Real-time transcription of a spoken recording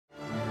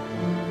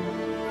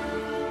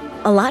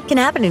A lot can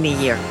happen in a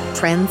year.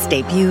 Trends,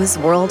 debuts,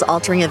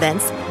 world-altering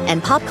events,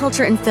 and pop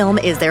culture and film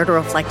is there to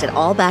reflect it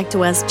all back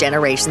to us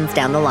generations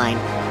down the line.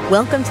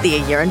 Welcome to the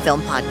A Year in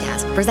Film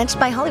podcast, presented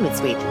by Hollywood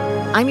Suite.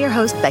 I'm your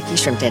host, Becky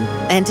Shrimpton,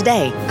 and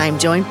today I'm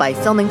joined by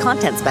film and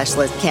content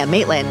specialist Cam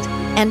Maitland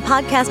and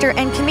podcaster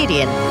and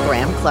comedian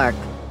Graham Clark.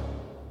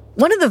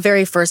 One of the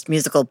very first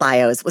musical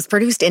bios was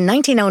produced in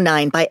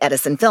 1909 by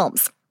Edison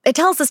Films. It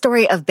tells the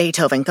story of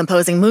Beethoven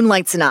composing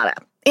Moonlight Sonata.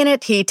 In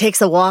it, he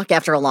takes a walk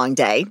after a long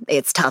day.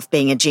 It's tough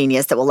being a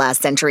genius that will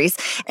last centuries.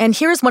 And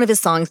here's one of his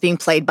songs being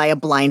played by a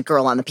blind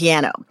girl on the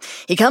piano.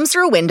 He comes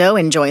through a window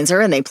and joins her,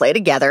 and they play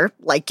together,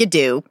 like you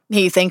do.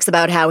 He thinks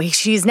about how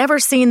she's never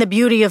seen the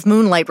beauty of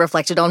moonlight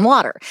reflected on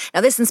water. Now,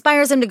 this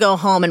inspires him to go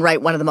home and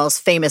write one of the most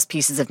famous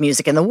pieces of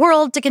music in the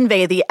world to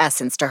convey the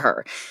essence to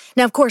her.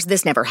 Now, of course,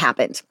 this never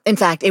happened. In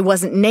fact, it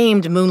wasn't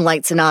named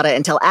Moonlight Sonata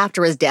until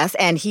after his death,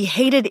 and he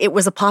hated it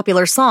was a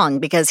popular song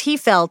because he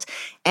felt,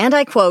 and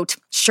I quote,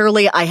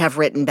 "Surely I have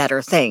written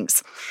better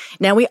things."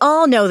 Now, we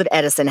all know that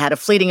Edison had a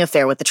fleeting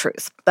affair with the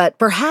truth, but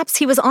perhaps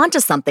he was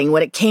onto something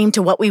when it came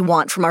to what we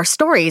want from our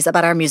stories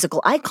about our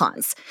musical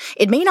icons.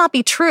 It may not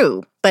be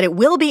true, but it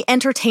will be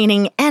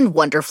entertaining and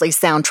wonderfully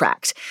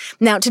soundtracked.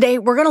 Now, today,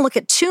 we're going to look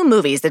at two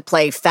movies that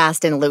play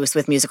fast and loose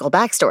with musical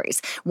backstories,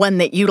 one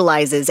that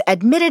utilizes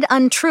admitted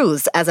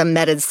untruths as a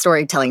meta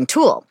storytelling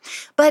tool.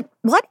 But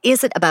what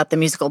is it about the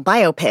musical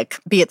biopic,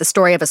 be it the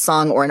story of a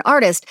song or an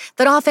artist,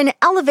 that often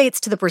elevates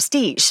to the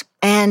prestige?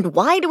 And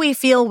why do we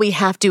feel we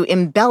have to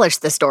embellish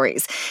the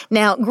stories?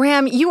 Now,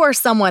 Graham, you are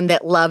someone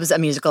that loves a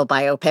musical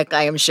biopic,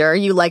 I am sure.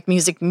 You like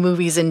music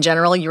movies in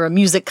general. You're a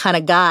music kind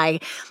of guy.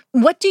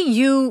 What do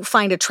you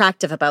find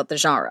attractive about the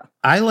genre?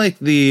 I like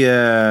the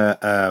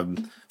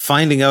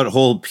finding out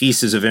whole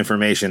pieces of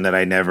information that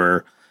I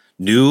never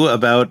knew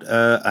about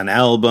an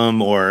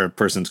album or a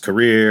person's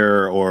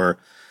career, or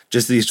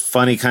just these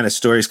funny kind of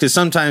stories. Because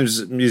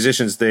sometimes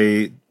musicians,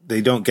 they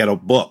don't get a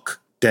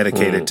book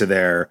dedicated to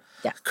their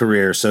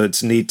career. So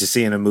it's neat to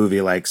see in a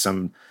movie like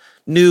some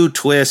new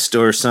twist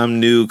or some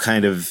new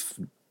kind of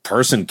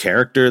person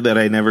character that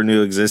I never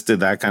knew existed,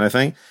 that kind of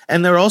thing.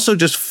 And they're also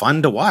just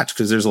fun to watch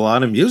because there's a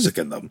lot of music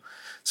in them.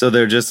 So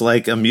they're just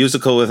like a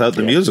musical without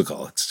the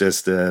musical. It's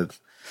just,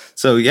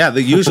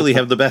 they usually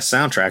have the best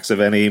soundtracks of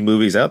any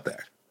movies out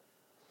there.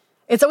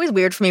 It's always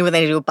weird for me when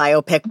they do a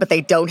biopic, but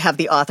they don't have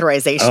the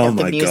authorization of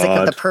the music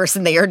of the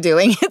person they are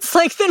doing. It's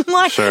like, then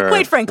why,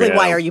 quite frankly,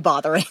 why are you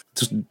bothering?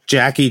 Just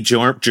Jackie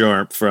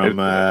Jorp from,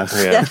 yes.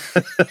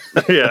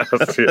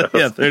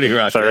 30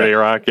 Rock. 30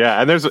 Rock,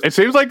 yeah. And it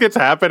seems like it's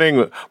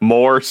happening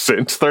more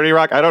since 30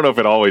 Rock. I don't know if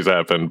it always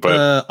happened,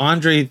 but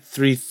Andre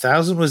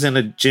 3000 was in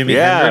a Jimi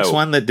Hendrix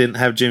one that didn't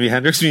have Jimi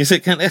Hendrix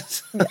music in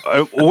it.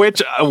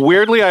 Which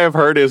weirdly I have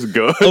heard is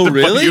good. Oh,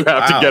 really? But you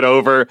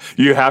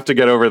have to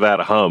get over that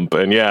hump.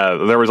 And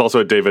there was also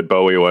a David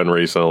Bowie one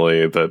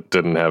recently that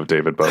didn't have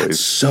David Bowie.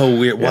 That's so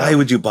weird. Yeah. Why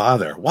would you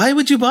bother?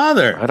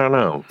 I don't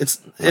know. It's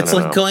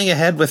like going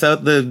ahead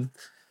without the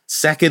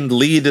second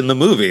lead in the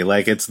movie.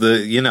 Like it's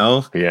if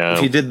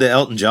you did the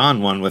Elton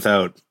John one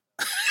without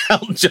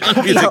Elton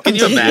John music, can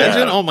you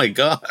imagine? Yeah. Oh my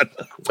God.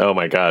 Oh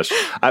my gosh.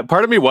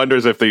 Part of me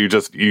wonders if you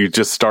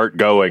just start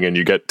going and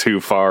you get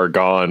too far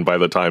gone by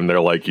the time they're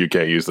like, you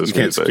can't use this music.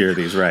 You can't secure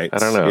these rights. I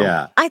don't know.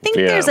 Yeah. I think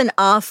there's an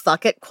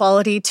fuck it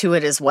quality to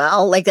it as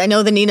well. Like I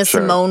know the Nina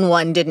Simone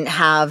one didn't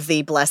have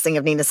the blessing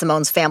of Nina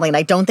Simone's family, and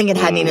I don't think it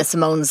had Nina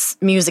Simone's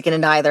music in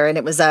it either. And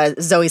it was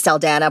Zoe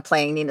Saldana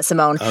playing Nina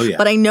Simone. Oh, yeah.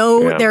 But I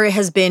know there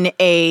has been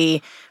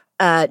a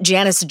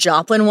Janis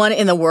Joplin one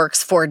in the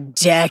works for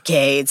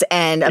decades,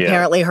 and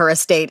apparently her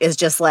estate is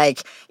just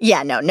like,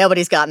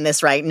 nobody's gotten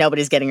this right.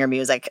 Nobody's getting her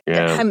music.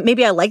 Yeah.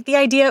 Maybe I like the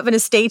idea of an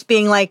estate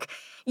being like,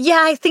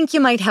 I think you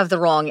might have the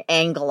wrong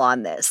angle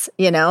on this,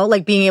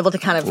 like being able to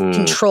kind of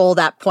control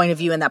that point of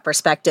view and that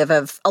perspective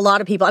of a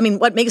lot of people. I mean,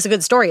 what makes a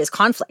good story is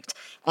conflict.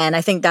 And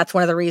I think that's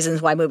one of the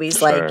reasons why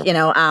movies like,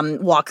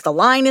 Walk the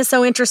Line is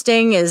so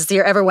interesting, is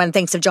everyone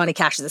thinks of Johnny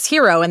Cash as this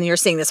hero, and you're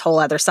seeing this whole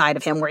other side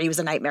of him where he was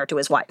a nightmare to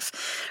his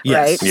wife,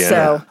 right?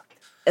 Yeah.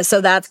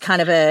 So that's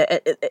kind of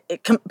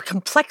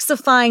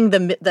complexifying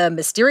the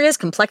mysterious,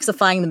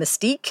 complexifying the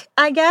mystique,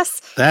 I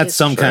guess. That's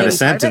some kind of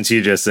sentence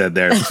you just said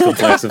there.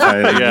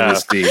 Complexifying the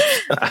mystique.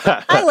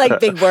 I like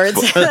big words.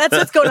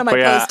 That's going on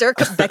my poster.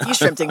 Becky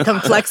Shrimpton,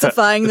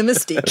 complexifying the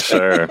mystique.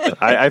 Sure.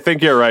 I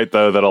think you're right,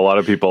 though, that a lot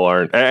of people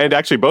aren't. And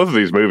actually, both of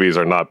these movies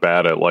are not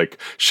bad at like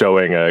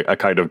showing a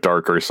kind of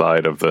darker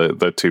side of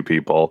the two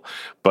people.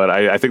 But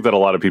I think that a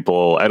lot of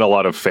people and a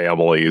lot of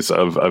families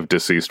of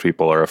deceased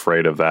people are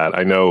afraid of that.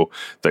 I know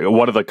that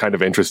one of the kind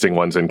of interesting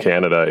ones in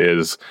Canada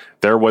is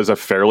there was a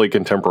fairly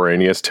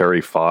contemporaneous Terry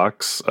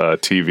Fox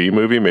TV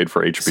movie made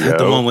for HBO. Is that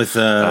the one with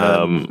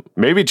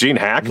maybe Gene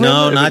Hackman?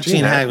 No, not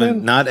Gene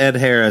Hackman. Not Ed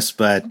Harris,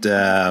 but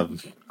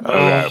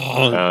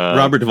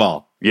Robert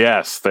Duvall.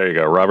 Yes, there you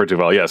go. Robert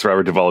Duvall. Yes,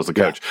 Robert Duvall is the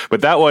coach. Yeah.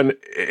 But that one,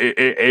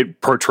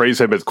 it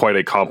portrays him as quite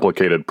a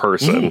complicated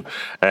person.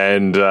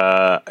 And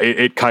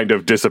it kind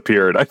of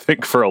disappeared, I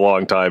think, for a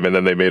long time. And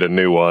then they made a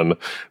new one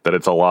that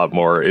it's a lot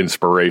more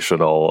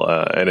inspirational.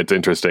 And it's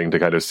interesting to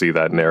kind of see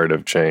that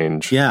narrative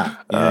change. Yeah.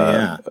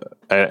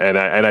 And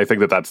I think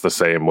that that's the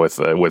same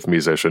with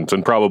musicians.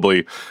 And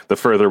probably the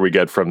further we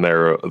get from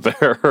their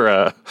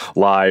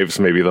lives,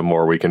 maybe the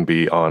more we can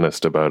be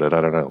honest about it. I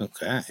don't know.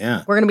 Okay,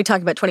 yeah. We're going to be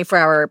talking about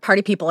 24-Hour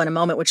Party People in a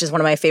moment, which is one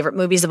of my favorite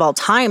movies of all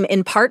time,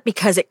 in part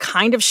because it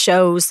kind of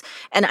shows,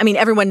 and I mean,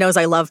 everyone knows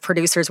I love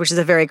producers, which is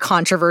a very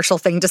controversial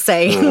thing to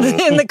say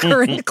in the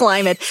current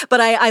climate,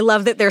 but I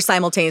love that they're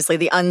simultaneously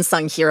the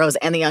unsung heroes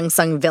and the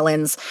unsung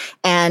villains.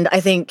 And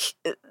I think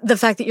the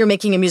fact that you're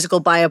making a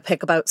musical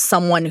biopic about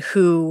someone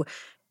who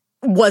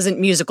wasn't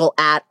musical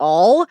at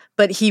all,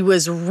 but he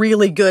was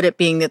really good at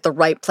being at the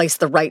right place,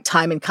 the right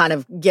time, and kind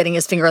of getting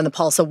his finger on the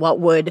pulse of what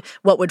would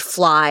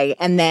fly,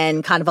 and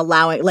then kind of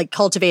allowing, like,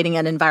 cultivating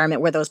an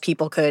environment where those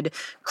people could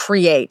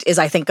create is,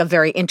 I think, a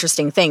very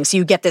interesting thing. So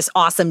you get this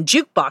awesome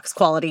jukebox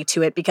quality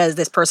to it because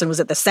this person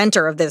was at the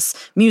center of this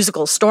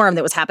musical storm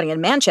that was happening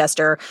in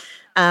Manchester.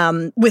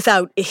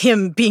 Without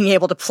him being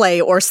able to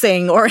play or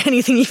sing or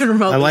anything even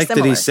remotely similar. I like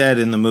similar. that he said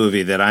in the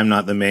movie that I'm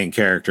not the main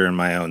character in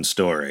my own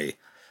story.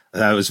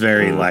 That was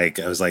very I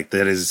was like,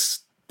 that is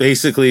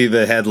basically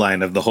the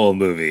headline of the whole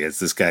movie. Is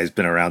this guy's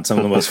been around some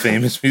of the most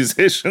famous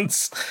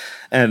musicians,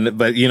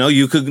 but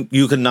you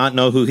could not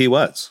know who he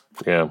was.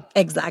 Yeah,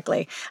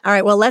 exactly. All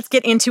right, well, let's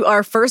get into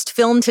our first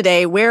film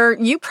today, where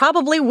you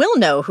probably will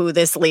know who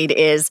this lead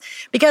is,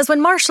 because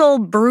when Marshall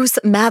Bruce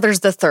Mathers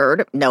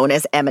III, known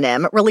as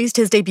Eminem, released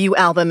his debut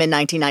album in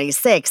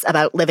 1996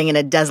 about living in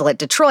a desolate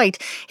Detroit,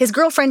 his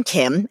girlfriend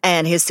Kim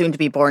and his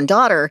soon-to-be-born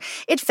daughter,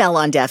 it fell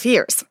on deaf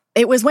ears.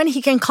 It was when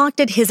he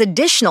concocted his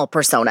additional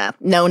persona,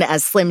 known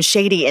as Slim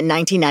Shady, in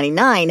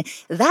 1999,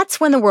 that's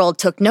when the world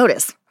took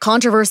notice.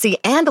 Controversy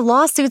and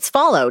lawsuits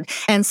followed,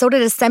 and so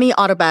did a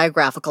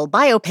semi-autobiographical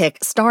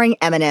biopic starring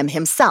Eminem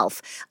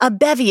himself, a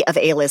bevy of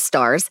A-list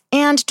stars,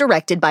 and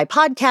directed by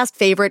podcast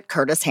favorite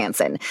Curtis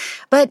Hanson.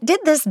 But did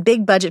this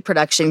big-budget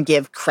production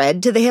give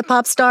cred to the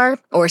hip-hop star,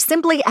 or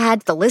simply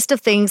add to the list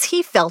of things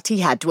he felt he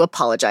had to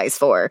apologize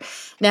for?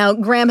 Now,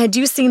 Graham, had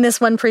you seen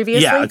this one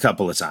previously? Yeah, a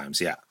couple of times,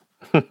 yeah.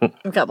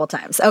 A couple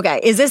times.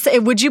 Okay.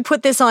 Would you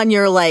put this on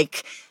your,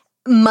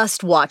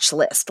 must-watch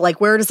list?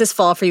 Where does this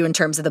fall for you in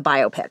terms of the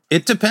biopic?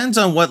 It depends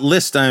on what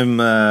list I'm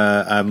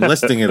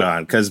listing it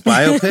on, because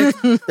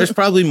biopic, there's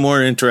probably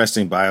more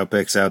interesting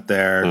biopics out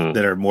there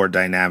that are more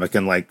dynamic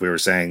and, like we were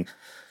saying,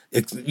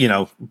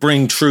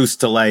 bring truth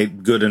to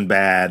light, good and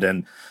bad.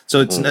 And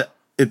so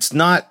it's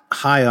not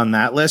high on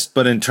that list,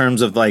 but in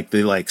terms of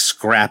the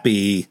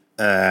scrappy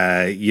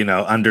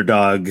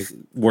underdog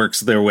works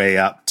their way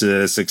up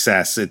to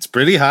success, it's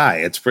pretty high.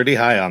 It's pretty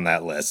high on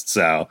that list.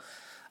 So,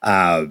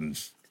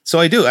 so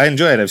I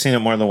enjoy it. I've seen it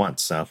more than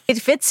once. So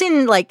it fits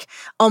in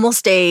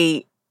almost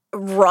a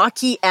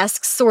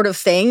Rocky-esque sort of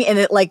thing, and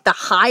it the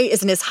high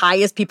isn't as high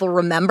as people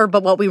remember,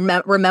 but what we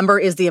remember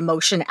is the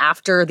emotion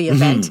after the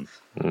event.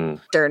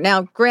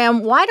 Now,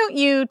 Graham, why don't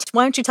you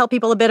tell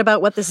people a bit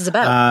about what this is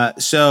about?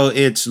 So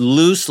it's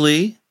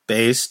loosely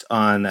based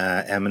on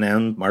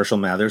Eminem, Marshall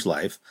Mathers'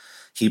 life.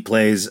 He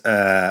plays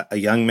a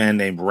young man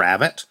named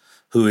Rabbit,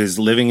 who is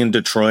living in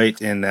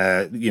Detroit in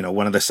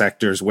one of the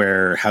sectors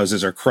where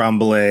houses are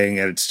crumbling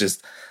and it's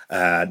just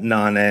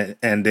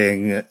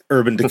non-ending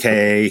urban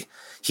decay.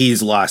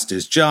 He's lost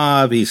his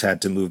job. He's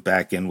had to move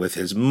back in with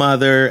his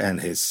mother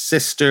and his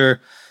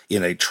sister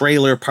in a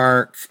trailer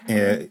park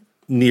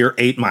near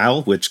 8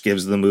 Mile, which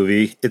gives the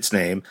movie its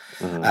name.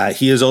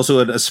 He is also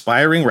an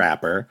aspiring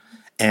rapper,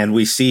 and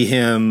we see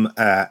him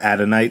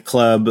at a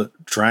nightclub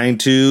trying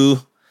to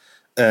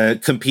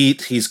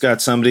compete. He's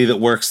got somebody that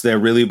works there,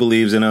 really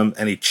believes in him,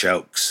 and he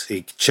chokes.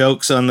 He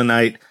chokes on the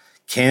night,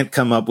 can't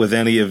come up with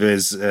any of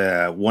his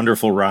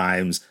wonderful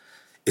rhymes,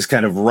 is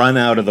kind of run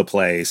out of the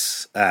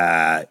place.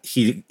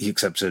 He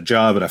accepts a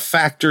job at a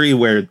factory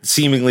where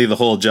seemingly the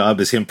whole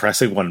job is him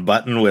pressing one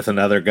button with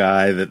another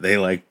guy that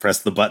they press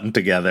the button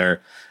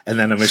together, and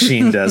then a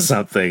machine does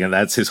something, and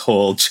that's his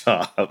whole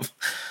job.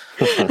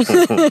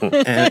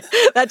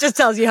 That just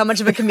tells you how much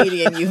of a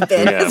comedian you've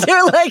been.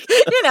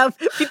 You're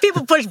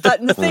people push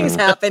buttons, things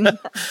happen.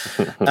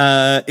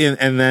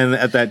 And then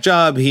at that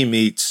job, he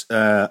meets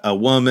a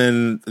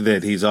woman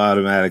that he's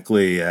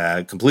automatically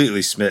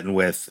completely smitten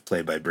with,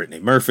 played by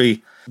Brittany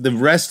Murphy. The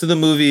rest of the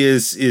movie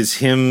is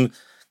him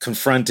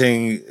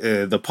confronting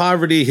the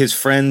poverty, his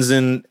friends,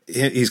 and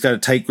he's got a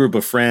tight group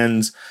of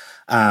friends.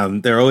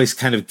 They're always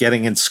kind of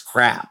getting in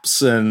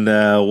scraps, and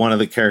one of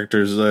the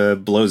characters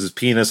blows his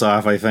penis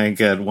off, I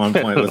think, at one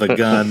point with a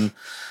gun.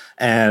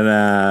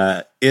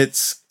 And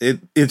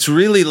it's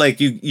really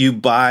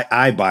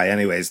I buy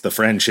anyways, the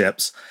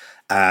friendships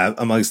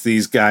amongst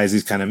these guys,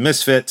 these kind of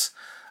misfits.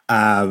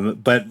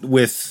 But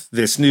with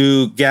this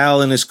new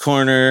gal in his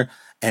corner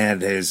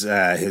and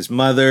his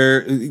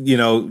mother,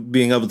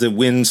 being able to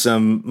win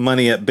some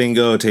money at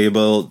bingo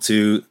table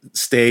to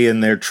stay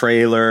in their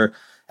trailer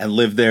and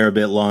live there a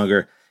bit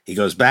longer, He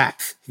goes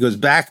back. He goes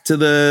back to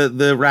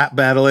the rap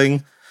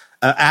battling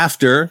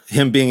after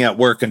him being at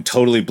work and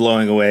totally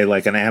blowing away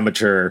like an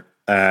amateur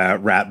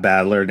rap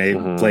battler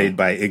played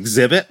by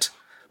Exhibit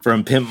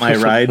from Pimp My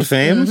Ride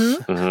fame.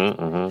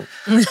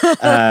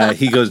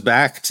 He goes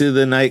back to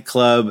the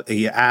nightclub.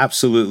 He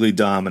absolutely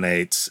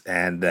dominates.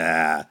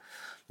 And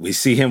we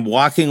see him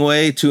walking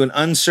away to an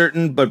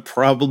uncertain but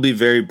probably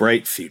very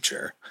bright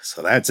future.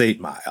 So that's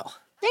 8 Mile.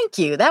 Thank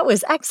you. That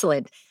was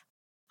excellent.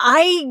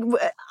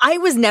 I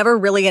was never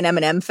really an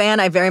Eminem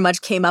fan. I very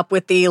much came up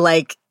with the,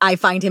 like, I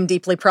find him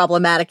deeply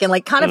problematic and,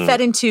 like, kind of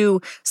fed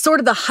into sort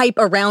of the hype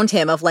around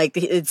him of, like,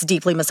 it's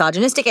deeply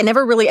misogynistic. I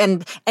never really,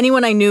 and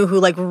anyone I knew who,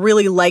 like,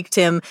 really liked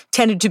him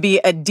tended to be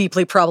a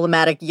deeply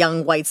problematic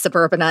young white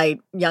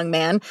suburbanite young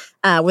man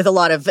with a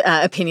lot of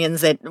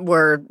opinions that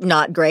were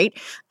not great.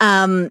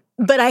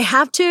 But I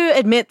have to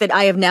admit that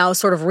I have now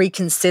sort of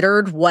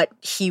reconsidered what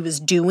he was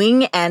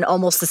doing and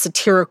almost the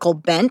satirical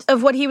bent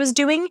of what he was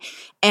doing.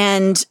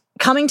 And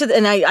coming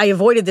to I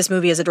avoided this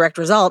movie as a direct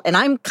result, and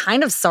I'm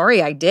kind of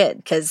sorry I did,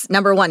 because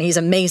number one, he's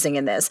amazing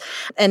in this.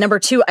 And number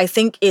two, I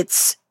think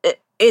it's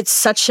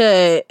such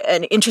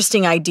an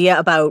interesting idea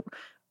about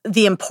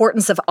the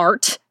importance of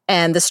art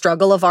and the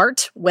struggle of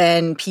art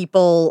when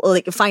people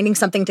like finding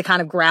something to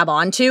kind of grab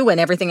onto when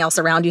everything else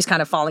around you is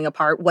kind of falling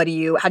apart.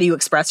 How do you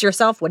express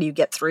yourself? What do you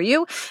get through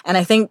you? And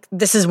I think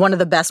this is one of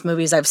the best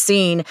movies I've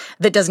seen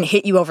that doesn't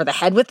hit you over the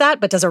head with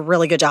that, but does a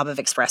really good job of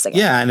expressing it.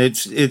 Yeah. And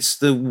it's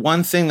the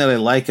one thing that I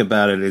like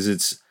about it is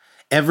it's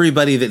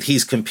everybody that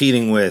he's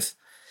competing with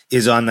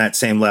is on that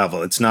same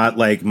level. It's not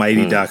like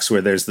Mighty Ducks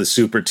where there's the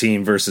super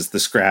team versus the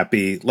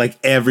scrappy, like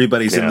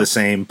everybody's in the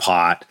same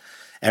pot.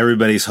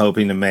 Everybody's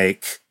hoping to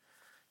make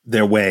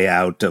their way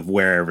out of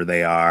wherever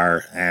they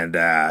are, and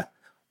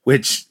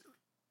which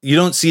you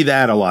don't see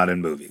that a lot in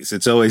movies.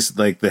 It's always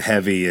like the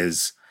heavy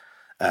is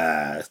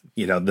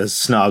the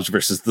snobs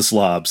versus the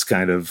slobs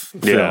kind of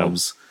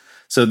films.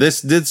 So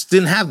this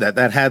didn't have that.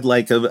 That had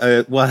like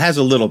it has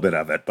a little bit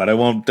of it, but I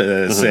won't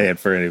say it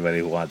for anybody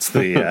who wants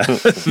the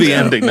the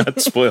ending not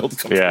spoiled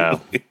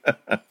completely.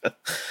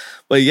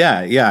 But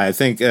I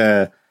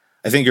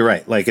think you're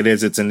right. Like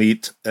it's a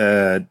neat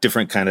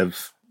different kind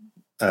of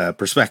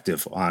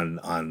perspective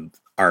on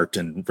art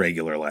and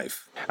regular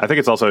life. I think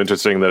it's also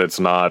interesting that it's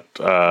not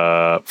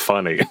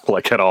funny,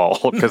 like, at all,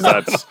 because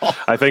that's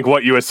I think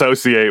what you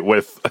associate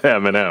with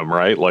Eminem,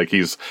 right? Like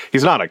he's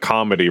not a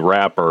comedy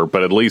rapper,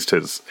 but at least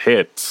his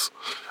hits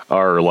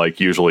are like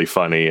usually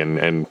funny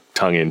and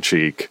tongue in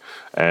cheek.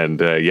 And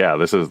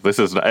this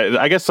is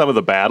I guess some of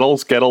the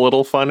battles get a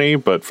little funny,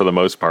 but for the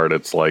most part,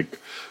 it's like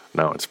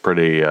it's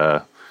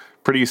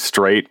pretty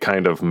straight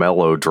kind of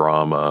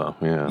melodrama.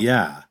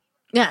 Yeah.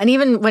 Yeah, and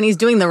even when he's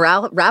doing the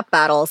rap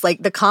battles,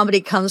 like the comedy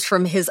comes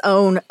from his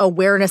own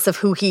awareness of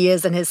who he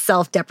is and his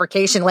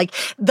self-deprecation. Like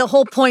the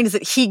whole point is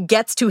that he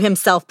gets to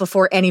himself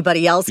before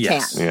anybody else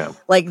can. Yeah.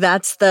 Like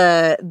that's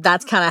kind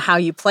of how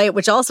you play it,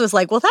 which also is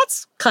like, well,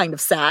 that's kind of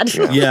sad.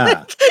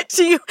 Yeah.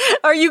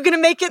 Are you going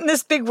to make it in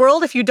this big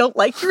world if you don't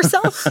like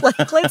yourself?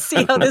 Like, let's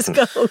see how this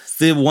goes.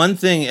 The one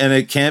thing, and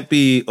it can't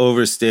be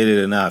overstated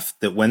enough,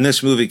 that when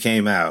this movie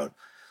came out,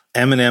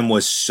 Eminem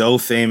was so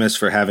famous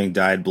for having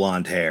dyed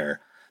blonde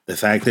hair. The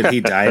fact that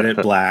he dyed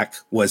it black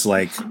was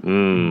like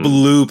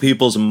blew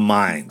people's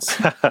minds.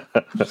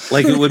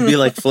 Like it would be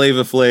like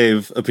Flava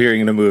Flav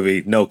appearing in a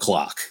movie, no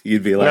clock.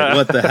 You'd be like,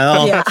 what the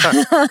hell?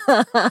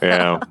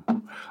 Yeah.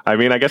 I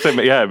mean, I guess it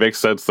makes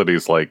sense that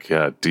he's like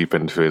deep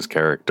into his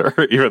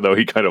character, even though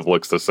he kind of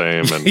looks the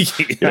same. And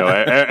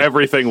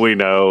everything we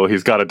know,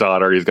 he's got a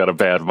daughter, he's got a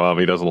bad mom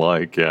he doesn't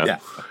like.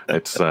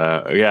 It's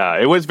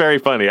it was very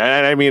funny.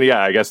 And I mean,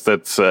 I guess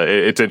that's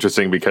it's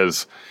interesting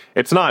because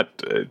it's not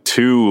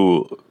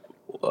too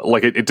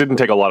like it didn't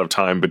take a lot of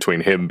time between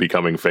him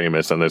becoming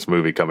famous and this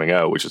movie coming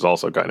out, which is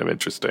also kind of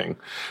interesting.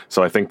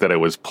 So I think that it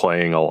was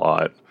playing a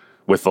lot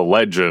with the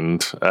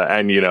legend,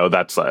 and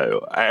that's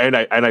and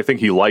I think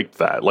he liked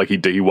that. Like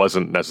he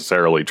wasn't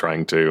necessarily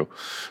trying to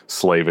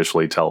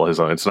slavishly tell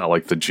his own. It's not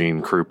like the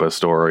Gene Krupa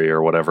story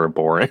or whatever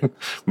boring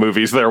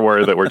movies there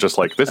were that were just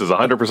like, this is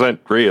 100%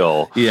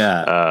 real.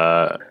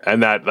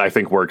 And that I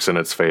think works in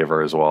its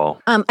favor as well.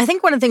 I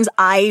think one of the things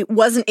I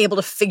wasn't able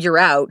to figure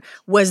out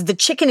was the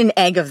chicken and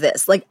egg of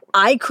this. Like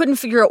I couldn't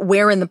figure out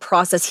where in the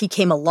process he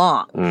came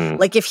along.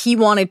 Like if he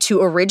wanted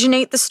to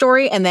originate the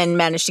story and then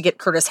managed to get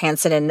Curtis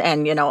Hanson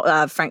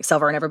and Frank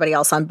Silver and everybody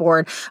else on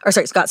board,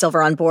 Scott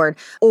Silver on board,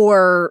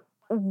 or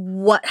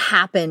what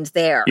happened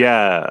there.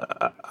 Yeah,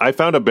 I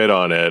found a bit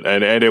on it,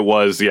 and it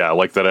was,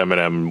 like that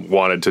Eminem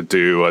wanted to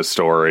do a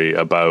story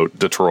about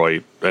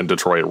Detroit and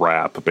Detroit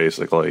rap,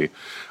 basically.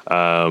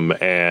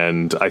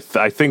 And I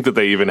think that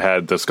they even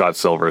had the Scott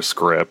Silver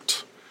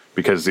script,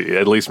 because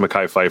at least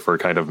Mekhi Phifer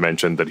kind of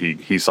mentioned that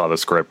he saw the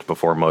script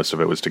before most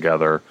of it was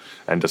together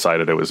and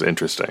decided it was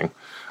interesting.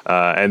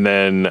 And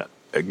then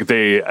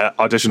they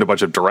auditioned a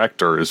bunch of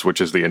directors,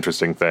 which is the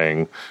interesting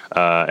thing.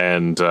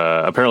 And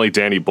apparently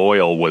Danny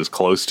Boyle was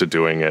close to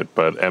doing it,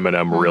 but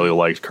Eminem really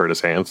liked Curtis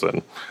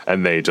Hanson,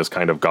 and they just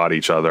kind of got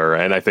each other.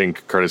 And I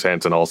think Curtis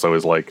Hanson also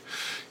is like,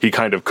 he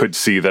kind of could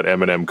see that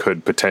Eminem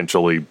could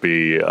potentially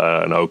be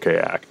an okay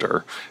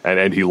actor,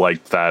 and he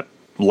liked that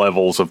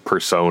levels of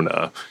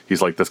persona.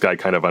 He's like, this guy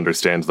kind of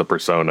understands the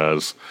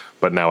personas,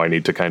 but now I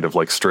need to kind of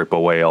like strip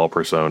away all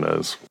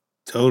personas.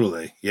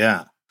 Totally,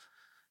 yeah.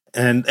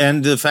 And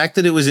the fact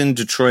that it was in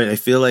Detroit, I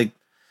feel like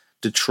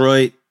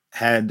Detroit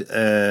had,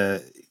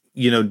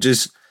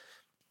 just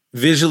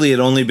visually had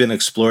only been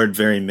explored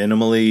very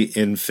minimally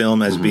in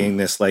film as being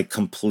this like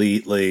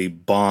completely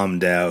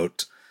bombed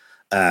out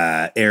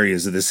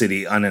areas of the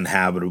city,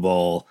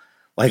 uninhabitable.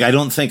 Like, I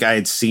don't think I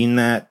had seen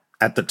that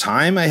at the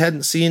time. I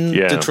hadn't seen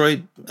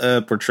Detroit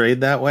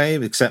portrayed that way,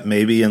 except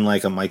maybe in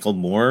like a Michael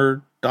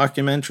Moore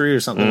documentary or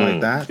something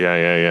like that.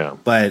 Yeah.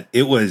 But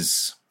it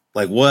was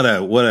like, what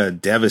a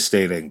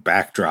devastating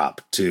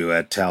backdrop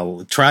to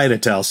try to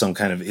tell some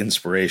kind of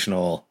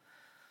inspirational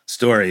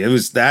story.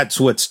 That's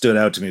what stood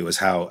out to me, was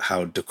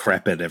how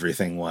decrepit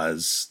everything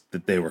was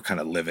that they were kind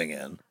of living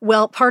in.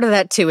 Well, part of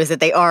that too is that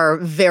they are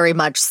very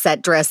much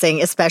set dressing,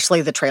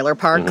 especially the trailer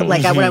park.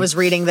 Like when I was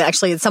reading that,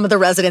 actually some of the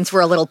residents were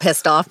a little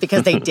pissed off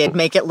because they did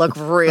make it look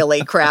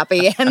really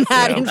crappy, and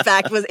that in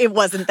fact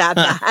wasn't that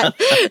bad.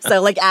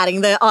 So like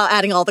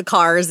adding all the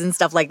cars and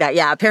stuff like that.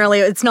 Yeah, apparently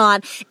it's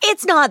not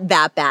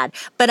that bad.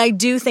 But I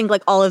do think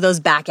like all of those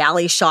back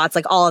alley shots,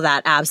 like all of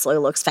that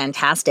absolutely looks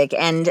fantastic.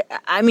 And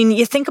I mean,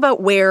 you think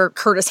about where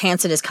Curtis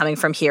Hanson is coming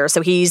from here.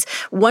 So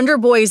Wonder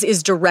Boys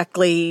is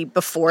directly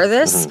before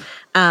this.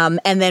 And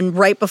then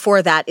right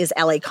before that is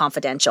LA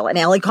Confidential. And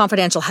LA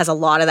Confidential has a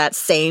lot of that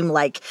same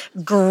like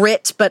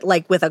grit, but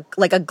like with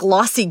a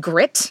glossy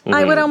grit,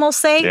 I would almost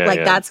say.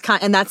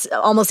 That's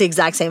almost the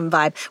exact same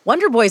vibe.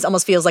 Wonder Boys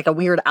almost feels like a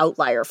weird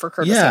outlier for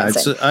Curtis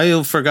Hanson.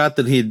 I forgot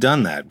that he had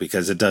done that,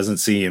 because it doesn't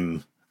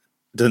seem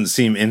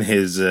in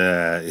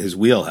his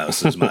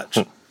wheelhouse as much.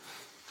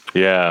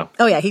 Yeah.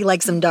 Oh, yeah. He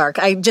likes them dark.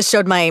 I just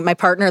showed my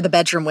partner the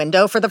bedroom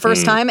window for the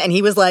first time, and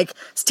he was like,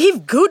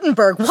 Steve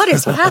Guttenberg, what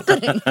is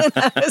happening? And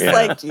I was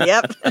like,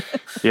 yep.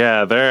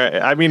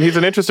 Yeah. He's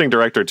an interesting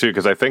director, too,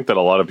 because I think that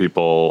a lot of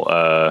people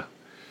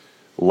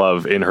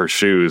love In Her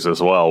Shoes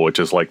as well, which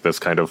is like this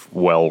kind of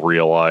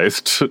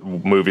well-realized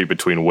movie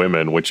between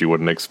women, which you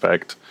wouldn't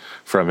expect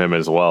from him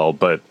as well.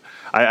 But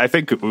I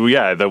think,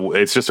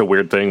 it's just a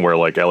weird thing where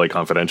like LA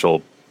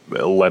Confidential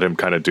let him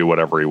kind of do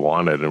whatever he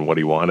wanted, and what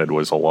he wanted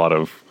was a lot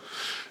of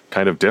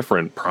kind of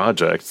different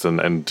projects,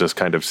 and just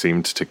kind of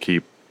seemed to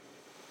keep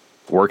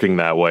working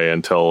that way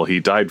until he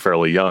died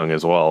fairly young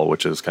as well,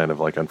 which is kind of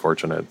like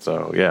unfortunate.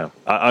 So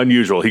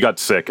unusual. He got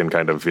sick, and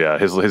kind of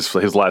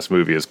his last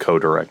movie is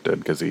co-directed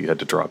because he had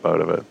to drop out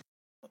of it.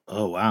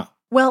 Oh wow.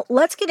 Well,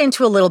 let's get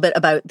into a little bit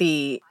about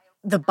the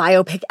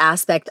biopic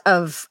aspect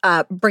of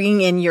bringing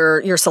in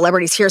your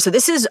celebrities here. So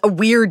this is a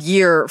weird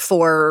year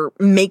for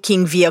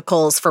making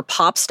vehicles for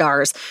pop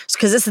stars,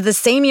 because this is the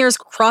same year as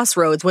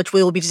Crossroads, which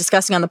we will be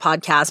discussing on the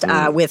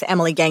podcast with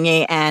Emily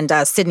Gagne and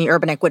Sydney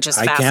Urbanek, which is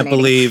fascinating. I can't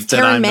believe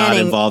that I'm not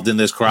involved in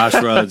this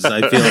Crossroads.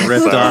 I feel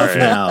ripped off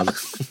now.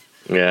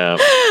 Yeah.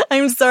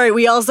 I'm sorry.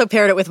 We also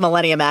paired it with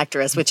Millennium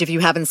Actress, which if you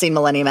haven't seen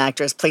Millennium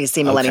Actress, please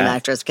see Millennium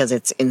Actress, because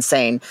it's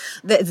insane.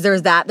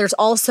 There's that. There's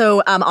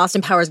also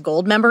Austin Powers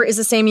Goldmember is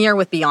the same year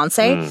with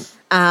Beyonce.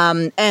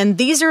 And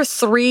these are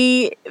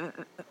three,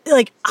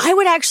 like, I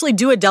would actually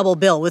do a double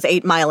bill with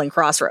 8 Mile and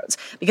Crossroads,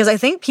 because I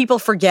think people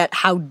forget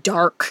how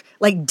dark,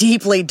 like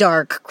deeply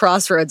dark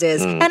Crossroads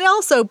is. And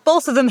also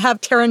both of them have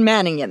Taryn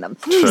Manning in them.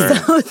 Sure.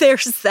 So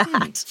there's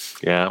that.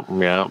 Yeah.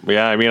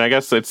 I mean, I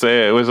guess it's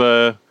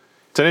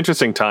an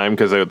interesting time,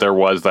 because there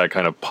was that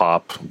kind of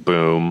pop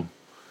boom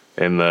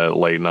in the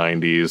late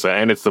 90s,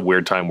 and it's the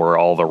weird time where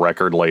all the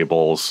record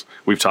labels,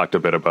 we've talked a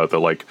bit about the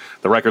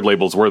record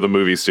labels were the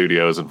movie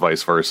studios and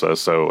vice versa,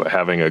 so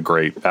having a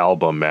great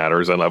album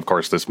matters. And of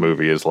course this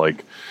movie is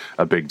like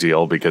a big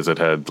deal because it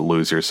had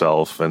Lose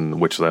Yourself,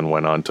 and which then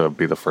went on to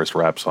be the first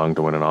rap song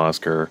to win an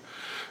Oscar.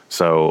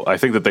 So I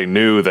think that they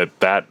knew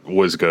that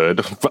was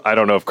good. I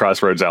don't know if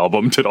Crossroads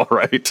album did all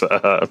right,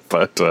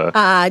 but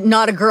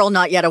Not a Girl,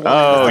 Not Yet a Woman.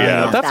 Oh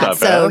yeah, that's not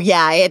bad. So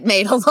yeah, it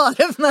made a lot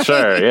of money.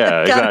 Sure,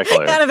 yeah,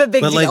 exactly. Kind of a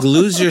big deal. But like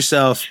Lose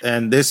Yourself,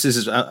 and this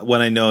is what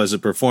I know as a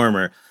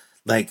performer,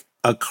 like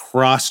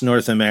across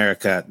North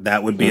America,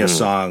 that would be a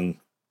song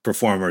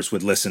performers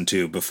would listen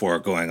to before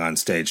going on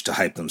stage to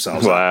hype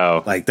themselves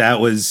up. Like that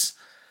was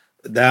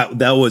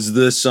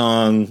the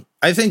song.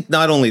 I think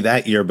not only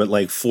that year, but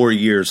like 4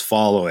 years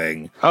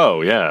following.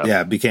 Oh, yeah. Yeah,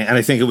 and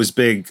I think it was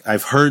big.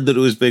 I've heard that it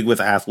was big with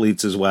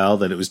athletes as well,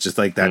 that it was just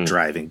like that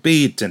driving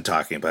beat and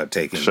talking about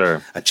taking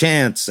a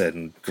chance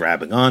and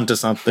grabbing onto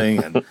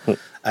something.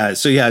 And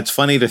so, yeah, it's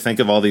funny to think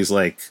of all these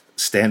like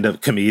stand-up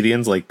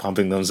comedians like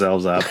pumping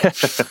themselves up.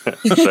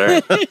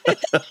 Sure.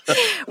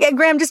 Yeah,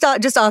 Graham,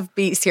 just off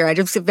beats here. I'm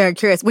just very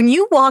curious. When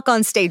you walk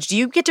on stage, do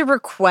you get to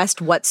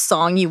request what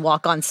song you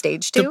walk on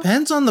stage to?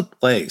 Depends on the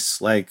place.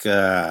 Like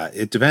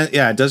it depends.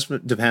 Yeah, it does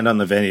depend on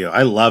the venue.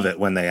 I love it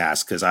when they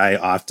ask, because I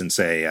often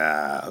say,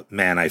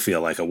 "Man, I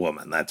Feel Like a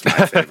Woman." That's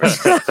my favorite,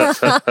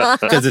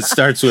 because it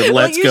starts with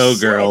 "Let's Go,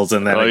 Girls,"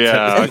 and then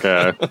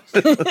okay. I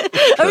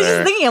was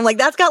just thinking, I'm like,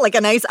 that's got like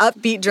a nice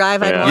upbeat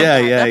drive.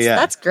 Yeah.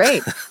 That's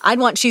great. I'd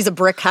want She's a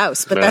Brick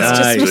House, but that's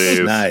just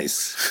me.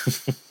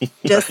 Nice.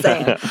 Just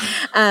saying.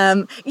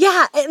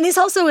 Yeah, and this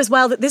also as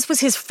well, that this was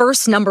his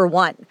first number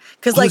one.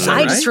 Because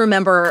I just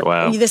remember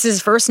this is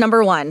his first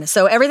number one.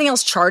 So everything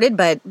else charted,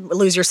 but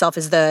Lose Yourself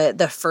is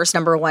the first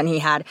number one he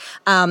had.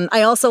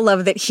 I also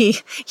love that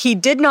he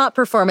did not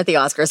perform at the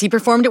Oscars. He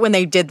performed it when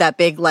they did that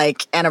big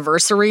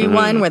anniversary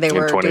one where they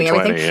were doing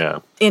everything. Yeah.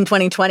 In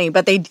 2020,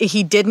 but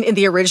he didn't in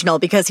the original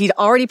because he'd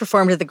already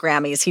performed at the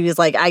Grammys. He was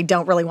like, I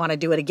don't really want to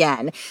do it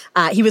again.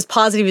 He was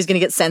positive he was going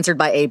to get censored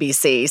by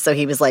ABC, so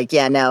he was like,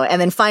 yeah, no. And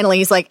then finally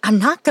he's like, I'm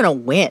not going to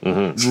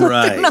win.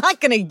 Right. They're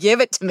not going to give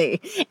it to me.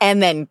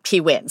 And then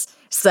he wins.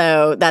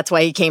 So that's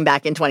why he came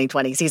back in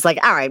 2020. So he's like,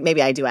 all right,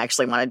 maybe I do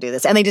actually want to do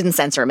this. And they didn't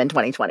censor him in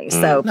 2020.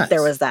 So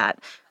there was that.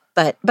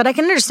 But I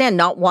can understand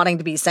not wanting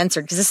to be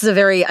censored because this is a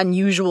very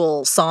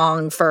unusual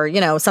song for,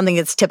 something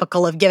that's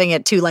typical of giving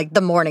it to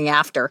the morning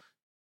after.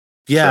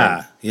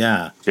 Yeah.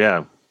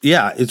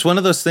 It's one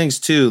of those things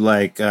too.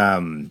 Like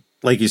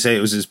you say,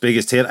 it was his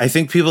biggest hit. I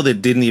think people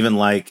that didn't even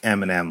like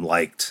Eminem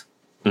liked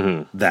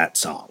that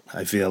song.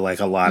 I feel like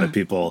a lot of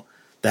people,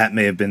 that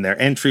may have been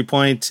their entry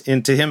point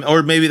into him,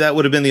 or maybe that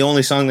would have been the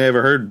only song they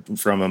ever heard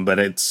from him. But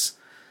it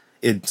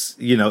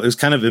was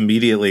kind of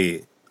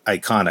immediately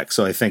iconic.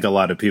 So I think a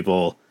lot of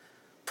people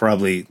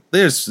probably,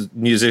 there's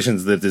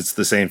musicians that it's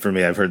the same for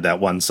me. I've heard that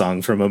one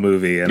song from a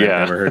movie and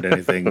I've never heard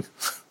anything.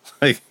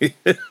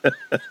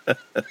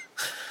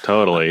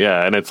 Totally,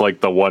 yeah. And it's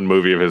the one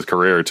movie of his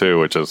career too,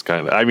 which is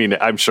kind of,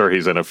 I'm sure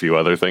he's in a few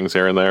other things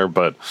here and there,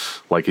 but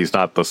he's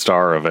not the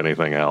star of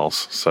anything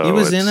else. So he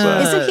was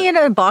isn't he in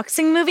a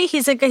boxing movie?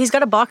 He's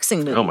got a boxing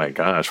movie. Oh my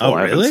gosh. Well,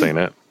 I haven't seen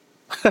it.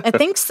 I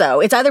think so.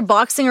 It's either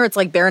boxing or it's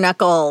bare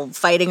knuckle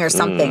fighting or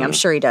something. I'm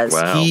sure he does.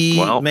 Wow.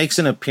 He makes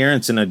an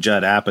appearance in a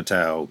Judd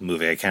Apatow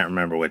movie. I can't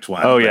remember which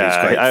one. Oh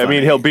yeah,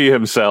 he'll be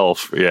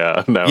himself.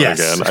 Yeah, now and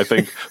again. I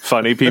think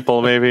Funny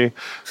People maybe.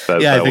 I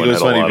think it was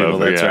Funny People.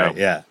 That's right.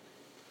 Yeah.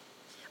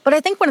 But I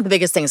think one of the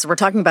biggest things, we're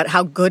talking about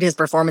how good his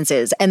performance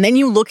is, and then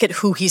you look at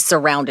who he's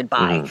surrounded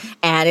by,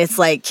 and it's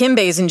Kim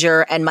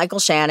Basinger and Michael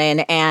Shannon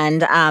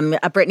and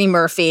Brittany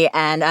Murphy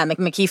and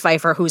McKee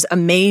Pfeiffer, who's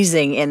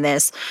amazing in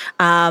this,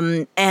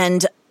 and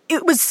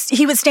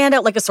he would stand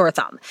out like a sore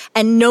thumb,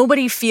 and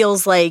nobody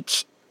feels like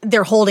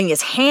they're holding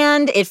his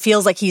hand. It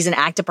feels like he's an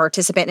active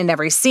participant in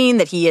every scene,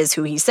 that he is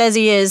who he says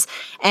he is.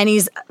 And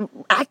he's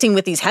acting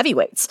with these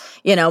heavyweights,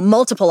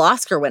 multiple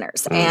Oscar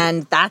winners.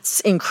 And that's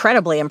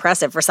incredibly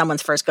impressive for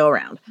someone's first go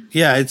around.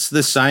 Yeah, it's the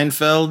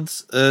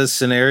Seinfeld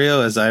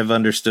scenario, as I've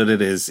understood it,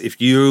 is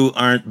if you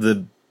aren't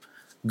the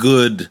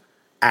good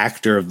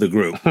actor of the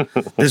group.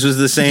 This was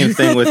the same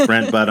thing with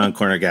Brent Budd on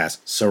Corner Gas.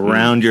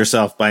 Surround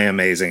yourself by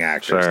amazing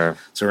actors. Sure.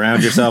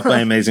 Surround yourself by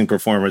amazing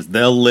performers.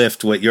 They'll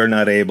lift what you're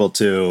not able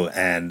to,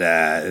 and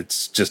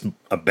it's just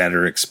a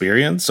better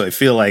experience. So I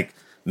feel like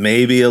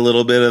maybe a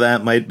little bit of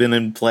that might have been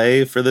in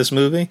play for this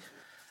movie.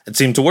 It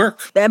seemed to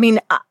work. I mean,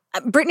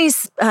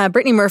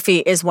 Brittany Murphy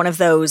is one of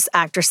those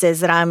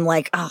actresses that I'm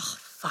like, oh,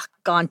 fuck,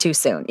 gone too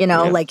soon.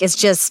 It's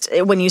just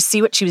when you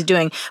see what she was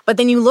doing. But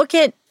then you look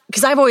at,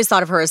 because I've always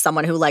thought of her as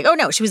someone who oh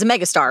no, she was a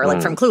megastar,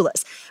 from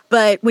Clueless.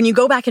 But when you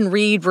go back and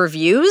read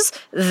reviews,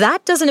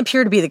 that doesn't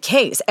appear to be the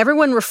case.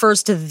 Everyone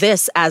refers to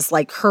this as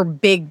her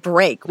big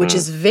break, which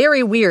is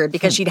very weird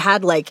because she'd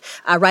had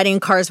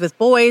Riding Cars with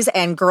Boys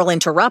and Girl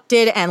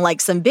Interrupted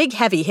and some big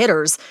heavy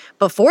hitters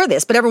before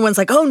this. But everyone's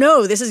like, oh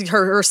no, this is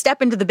her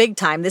step into the big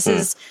time. This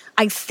is,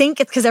 I think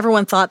it's because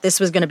everyone thought this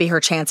was going to be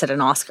her chance at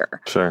an Oscar.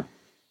 Sure.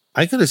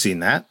 I could have seen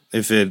that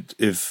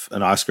if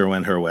an Oscar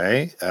went her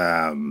way.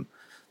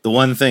 The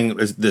one thing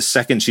is, the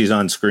second she's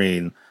on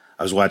screen,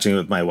 I was watching it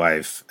with my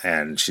wife,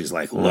 and she's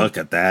like, look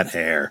at that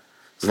hair.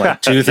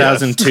 It's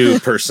 2002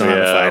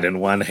 personified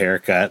in one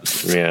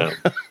haircut. Yeah.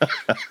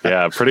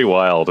 Yeah, pretty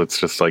wild. It's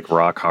just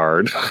rock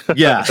hard.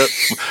 Yeah.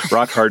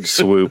 Rock hard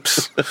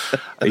swoops.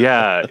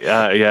 Yeah,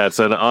 it's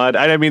an odd...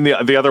 I mean,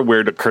 the other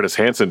weird Curtis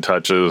Hanson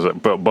touch is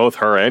both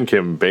her and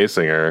Kim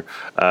Basinger.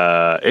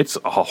 It's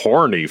a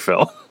horny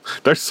film.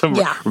 There's some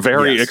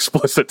very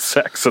explicit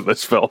sex in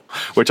this film,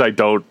 which I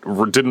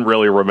didn't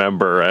really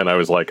remember, and I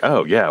was like,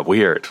 "Oh yeah,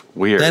 weird."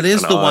 That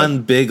is the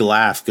one big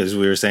laugh, because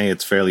we were saying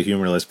it's fairly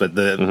humorless, but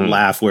the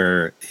laugh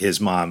where his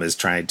mom is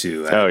trying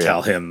to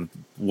tell him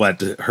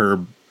what her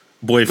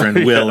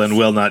boyfriend will and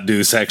will not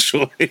do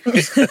sexually.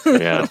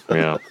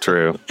 yeah,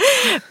 true.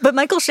 But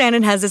Michael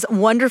Shannon has this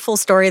wonderful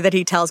story that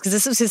he tells, because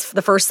this was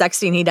the first sex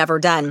scene he'd ever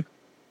done.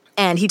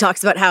 And he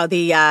talks about how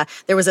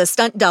there was a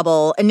stunt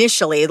double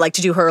initially,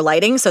 to do her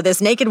lighting. So this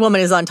naked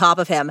woman is on top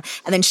of him,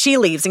 and then she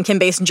leaves, and Kim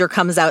Basinger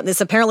comes out. And this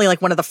is apparently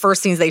one of the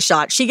first scenes they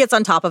shot. She gets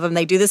on top of him.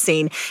 They do the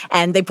scene,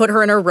 and they put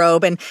her in her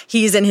robe, and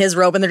he's in his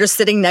robe, and they're just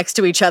sitting next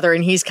to each other.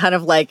 And he's kind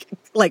of like,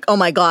 oh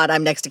my God,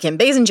 I'm next to Kim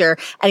Basinger.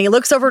 And he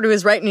looks over to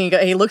his right, and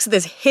he looks at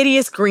this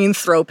hideous green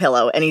throw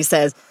pillow, and he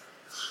says,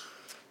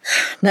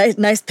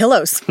 nice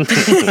pillows.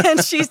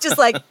 And she's just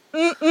like,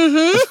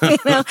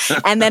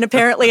 And then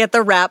apparently at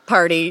the wrap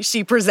party,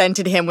 she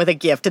presented him with a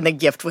gift, and the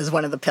gift was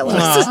one of the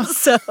pillows.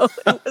 So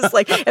it was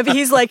like, if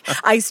he's like,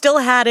 I still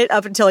had it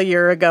up until a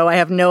year ago. I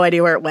have no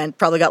idea where it went.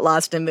 Probably got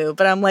lost and moved.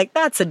 But I'm like,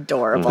 that's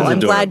adorable. I'm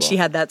glad she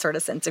had that sort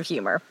of sense of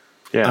humor.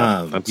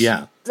 Yeah.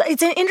 Yeah.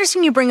 It's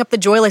interesting you bring up the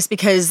joy list,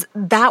 because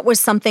that was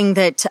something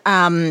that,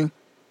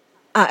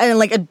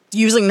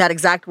 using that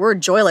exact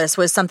word, joyless,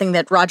 was something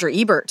that Roger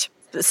Ebert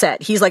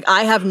said. He's like,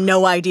 I have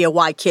no idea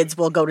why kids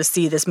will go to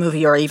see this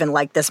movie or even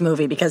like this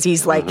movie, because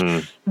he's like,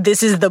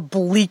 this is the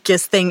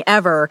bleakest thing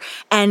ever.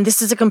 And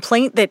this is a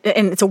complaint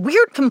and it's a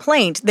weird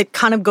complaint that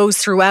kind of goes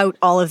throughout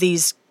all of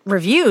these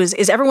reviews,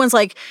 is everyone's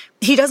like,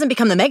 he doesn't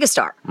become the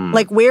megastar.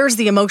 Like, where's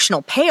the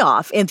emotional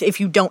payoff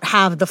if you don't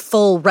have the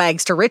full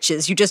rags to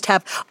riches? You just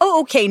have,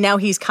 okay, now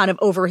he's kind of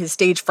over his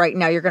stage fright.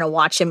 Now you're going to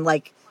watch him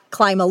like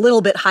climb a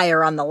little bit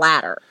higher on the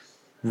ladder.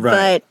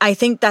 Right. But I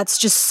think that's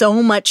just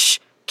so much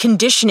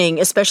conditioning,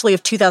 especially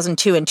of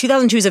 2002. And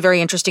 2002 is a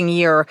very interesting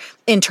year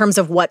in terms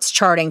of what's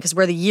charting, because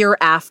we're the year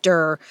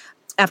after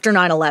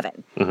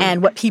 9/11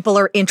 and what people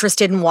are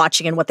interested in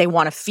watching and what they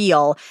want to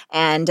feel.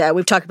 And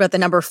we've talked about the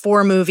number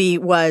 4 movie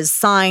was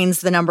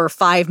Signs. The number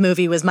 5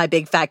 movie was My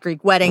Big Fat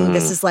Greek Wedding.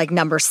 This is like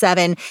number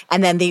 7.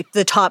 And then the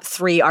top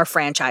 3 are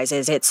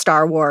franchises. It's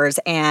Star Wars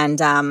and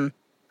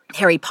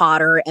Harry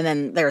Potter. And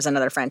then there's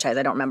another franchise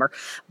I don't remember.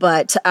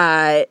 But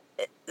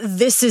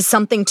this is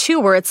something too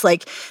where it's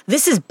like,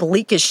 this is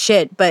bleak as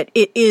shit, but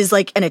it is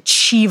like an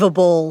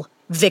achievable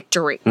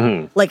victory.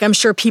 Like, I'm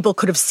sure people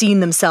could have seen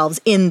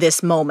themselves in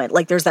this moment.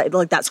 Like, there's that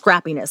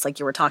scrappiness like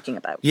you were talking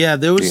about. Yeah,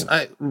 there was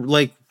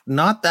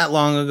not that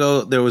long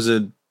ago, there was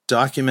a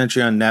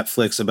documentary on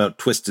Netflix about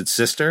Twisted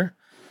Sister.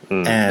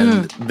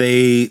 And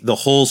the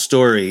whole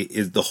story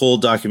is, the whole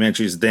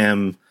documentary is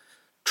them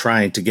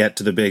trying to get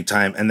to the big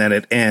time, and then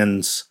it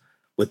ends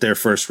with their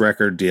first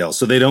record deal.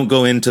 So they don't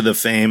go into the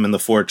fame and the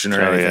fortune or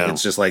anything. Yeah.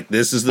 It's just like,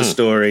 this is the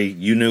story.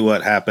 You knew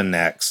what happened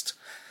next.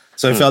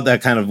 So I felt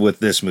that kind of with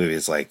this movie.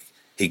 It's like,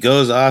 he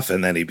goes off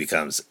and then he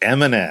becomes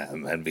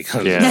Eminem and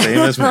becomes a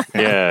famous man.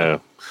 Yeah.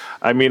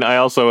 I mean, I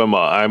also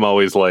I'm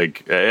always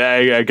like,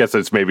 I guess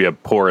it's maybe a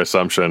poor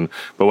assumption,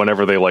 but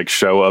whenever they like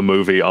show a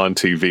movie on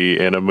TV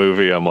in a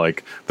movie, I'm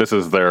like, this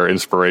is their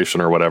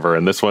inspiration or whatever.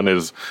 And this one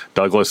is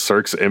Douglas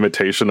Sirk's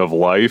Imitation of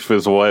Life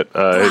is what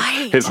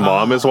his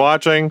mom is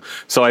watching.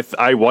 So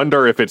I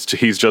wonder if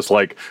he's just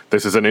like,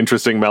 this is an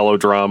interesting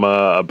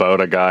melodrama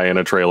about a guy in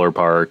a trailer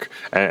park.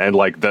 And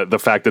like the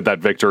fact that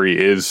victory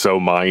is so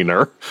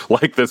minor,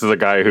 like this is a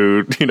guy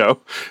who,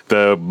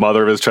 the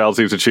mother of his child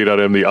seems to cheat on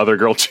him. The other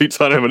girl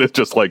cheats on him, and it's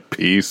just like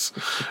peace.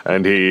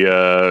 And he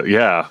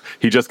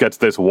just gets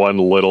this one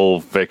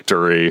little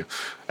victory,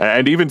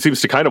 and even seems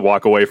to kind of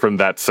walk away from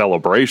that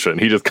celebration.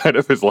 He just kind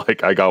of is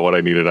like, I got what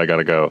I needed, I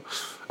gotta go.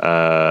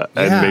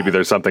 And maybe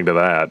there's something to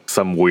that,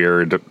 some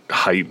weird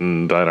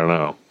heightened, I don't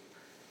know.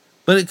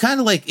 But it kind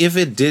of like, if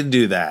it did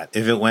do that,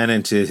 if it went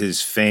into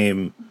his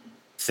fame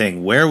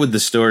thing, where would the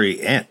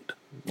story end?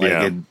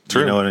 Like,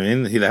 true. You know what I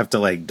mean? He'd have to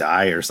like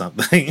die or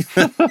something.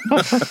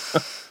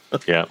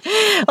 Yeah.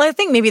 Well, I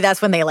think maybe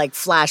that's when they like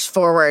flash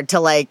forward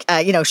to like,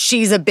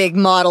 she's a big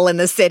model in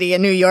the city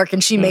in New York,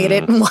 and she made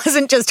it and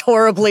wasn't just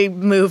horribly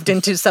moved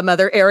into some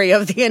other area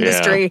of the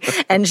industry.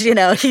 Yeah. And,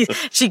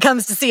 she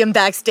comes to see him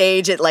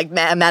backstage at like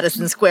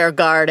Madison Square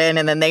Garden,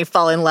 and then they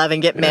fall in love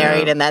and get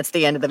married. And that's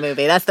the end of the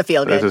movie. That's the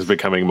feel good. This is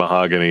becoming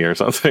Mahogany or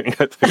something.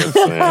 I think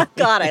it's,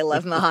 God, I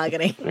love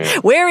Mahogany. Yeah.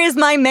 Where is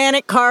my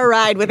manic car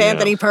ride with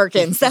Anthony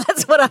Perkins?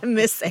 That's what I'm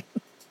missing.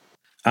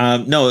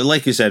 No,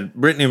 like you said,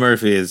 Brittany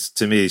Murphy is,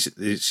 to me,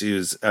 she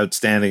was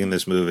outstanding in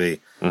this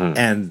movie.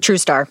 And true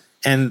star.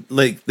 And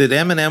like that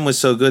Eminem was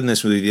so good in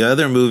this movie. The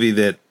other movie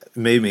that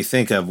made me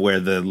think of where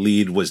the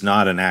lead was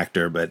not an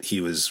actor, but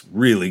he was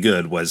really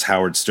good, was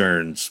Howard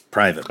Stern's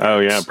Private Parts. Oh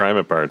yeah,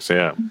 Private Parts,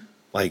 yeah.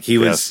 Like he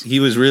was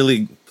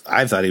really,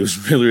 I thought he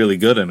was really, really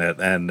good in it,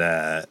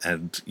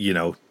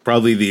 and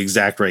probably the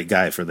exact right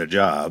guy for the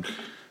job.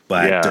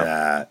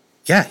 But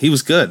he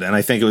was good, and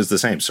I think it was the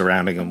same,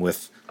 surrounding him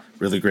with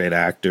really great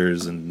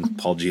actors and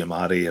Paul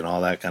Giamatti and all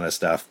that kind of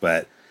stuff.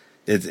 But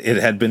it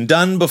had been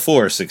done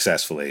before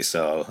successfully,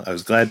 so I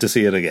was glad to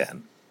see it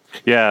again.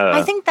 Yeah.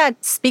 I think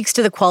that speaks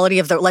to the quality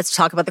of let's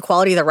talk about the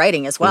quality of the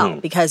writing as well,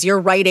 because you're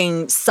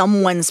writing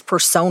someone's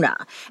persona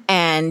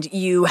and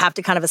you have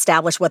to kind of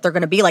establish what they're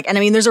going to be like. And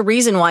I mean, there's a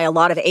reason why a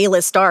lot of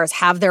A-list stars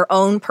have their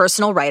own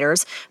personal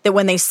writers that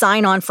when they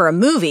sign on for a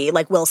movie,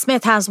 like Will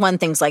Smith has one,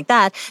 things like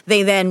that,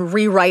 they then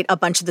rewrite a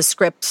bunch of the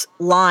script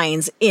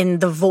lines in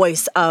the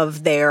voice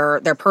of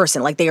their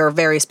person. Like they are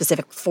very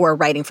specific for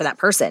writing for that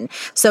person.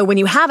 So when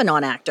you have a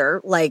non-actor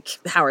like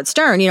Howard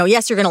Stern,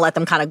 yes, you're going to let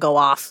them kind of go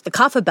off the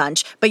cuff a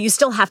bunch, but but you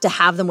still have to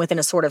have them within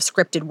a sort of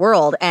scripted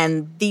world.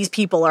 And these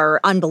people are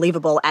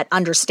unbelievable at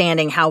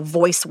understanding how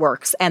voice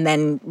works and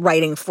then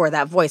writing for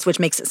that voice, which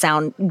makes it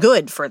sound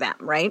good for them,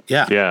 right?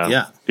 Yeah.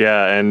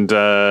 And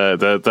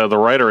the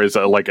writer is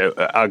like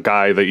a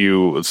guy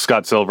that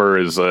Scott Silver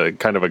is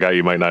kind of a guy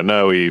you might not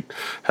know. He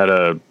had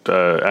an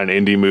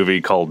indie movie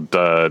called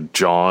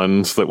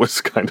Johns that was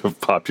kind of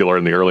popular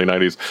in the early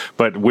 90s.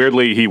 But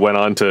weirdly, he went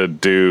on to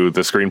do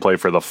the screenplay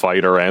for The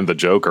Fighter and The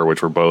Joker,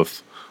 which were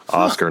both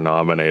Oscar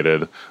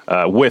nominated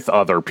with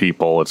other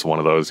people. It's one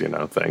of those,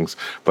 things.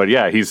 But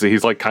yeah,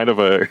 he's like kind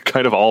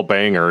of all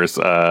bangers.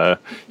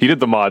 He did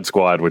The Mod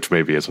Squad, which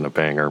maybe isn't a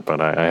banger, but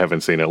I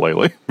haven't seen it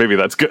lately. Maybe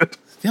that's good.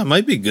 Yeah, it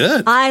might be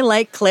good. I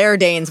like Claire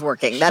Danes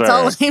working. That's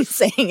all I'm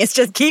saying. It's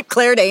just keep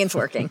Claire Danes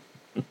working.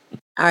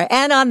 All right.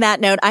 And on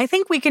that note, I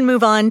think we can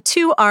move on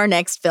to our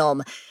next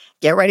film.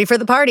 Get ready for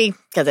the party,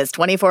 because it's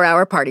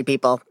 24-hour Party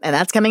People. And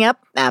that's coming up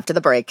after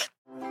the break.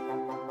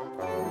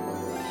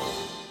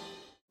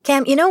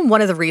 Cam,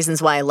 one of the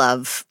reasons why I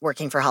love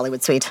working for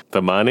Hollywood Suite?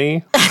 The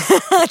money?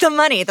 The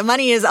money. The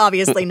money is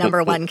obviously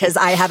number one, because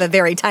I have a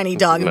very tiny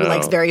dog who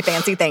likes very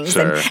fancy things,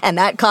 and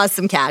that costs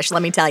some cash,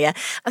 let me tell you.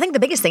 I think the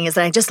biggest thing is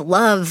that I just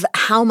love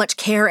how much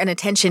care and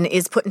attention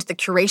is put into the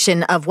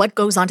curation of what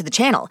goes onto the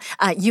channel.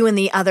 You and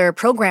the other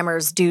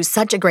programmers do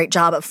such a great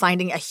job of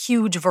finding a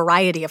huge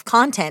variety of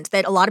content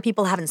that a lot of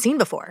people haven't seen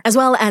before, as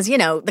well as,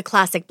 the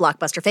classic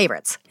blockbuster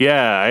favorites.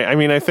 Yeah,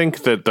 I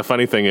think that the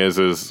funny thing is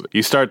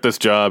you start this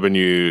job and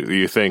you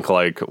think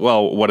like,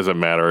 well, what does it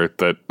matter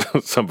that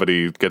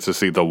somebody gets to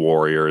see The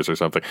Warriors or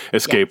something,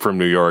 Escape from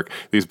New York,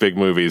 these big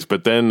movies.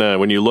 But then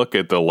when you look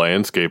at the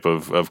landscape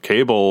of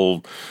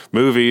cable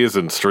movies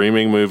and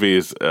streaming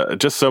movies,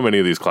 just so many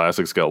of these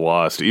classics get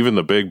lost, even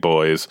the big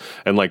boys.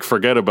 And like,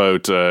 forget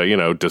about,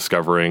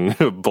 discovering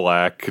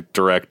black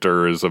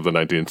directors of the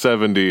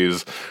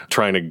 1970s,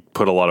 trying to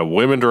put a lot of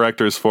women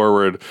directors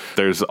forward.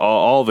 There's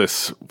all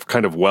this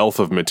kind of wealth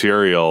of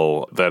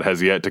material that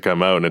has yet to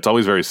come out. And it's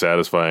always very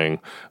satisfying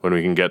when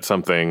we can get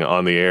something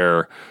on the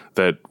air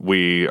that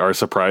we are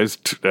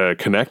surprised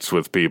connects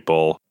with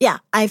people. Yeah,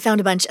 I found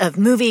a bunch of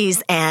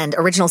movies and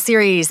original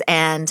series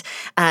and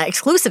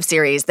exclusive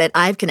series that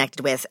I've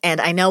connected with,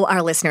 and I know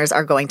our listeners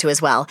are going to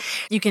as well.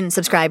 You can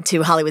subscribe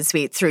to Hollywood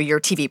Suite through your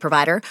TV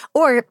provider,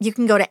 or you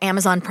can go to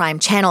Amazon Prime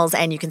channels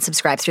and you can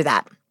subscribe through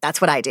that. That's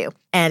what I do.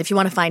 And if you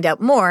want to find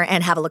out more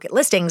and have a look at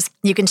listings,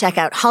 you can check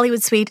out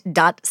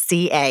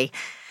hollywoodsuite.ca.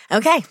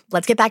 Okay,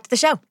 let's get back to the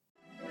show.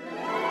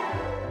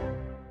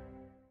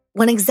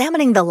 When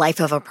examining the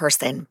life of a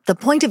person, the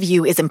point of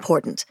view is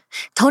important.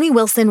 Tony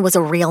Wilson was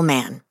a real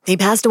man. He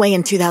passed away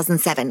in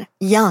 2007,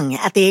 young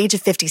at the age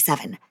of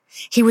 57.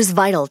 He was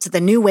vital to the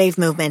New Wave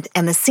movement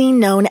and the scene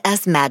known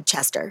as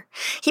Manchester.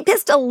 He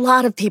pissed a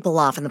lot of people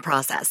off in the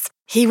process.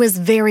 He was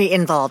very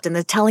involved in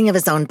the telling of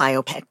his own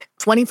biopic,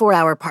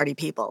 24-Hour Party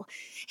People.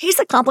 He's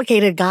a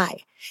complicated guy.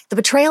 The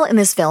betrayal in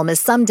this film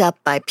is summed up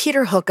by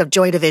Peter Hook of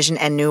Joy Division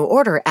and New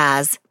Order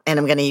as, and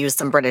I'm going to use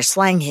some British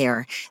slang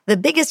here, the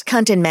biggest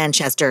cunt in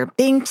Manchester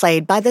being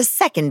played by the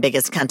second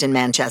biggest cunt in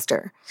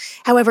Manchester.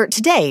 However,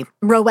 today,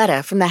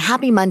 Rowetta from the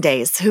Happy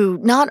Mondays, who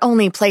not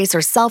only plays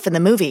herself in the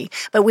movie,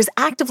 but was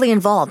actively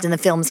involved in the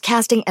film's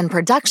casting and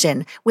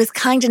production, was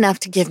kind enough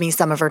to give me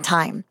some of her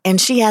time.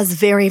 And she has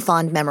very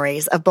fond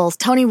memories of both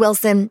Tony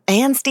Wilson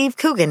and Steve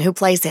Coogan, who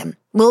plays him.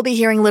 We'll be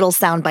hearing little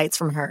sound bites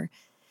from her.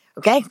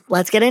 Okay,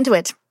 let's get into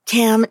it.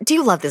 Cam, do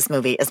you love this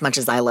movie as much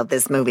as I love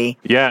this movie?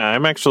 Yeah,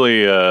 I'm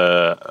actually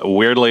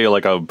weirdly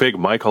like a big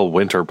Michael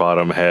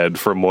Winterbottom head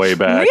from way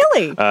back.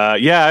 Really?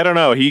 Yeah, I don't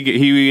know.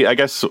 He I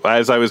guess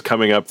as I was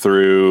coming up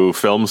through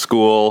film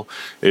school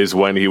is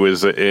when he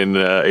was in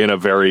a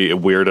very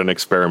weird and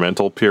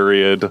experimental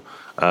period,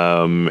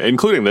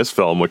 including this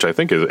film, which I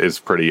think is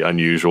pretty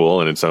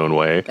unusual in its own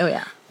way. Oh,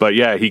 yeah. But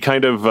yeah, he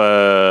kind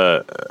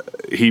of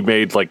he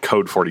made like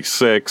Code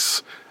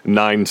 46,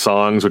 9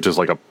 Songs, which is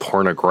like a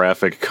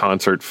pornographic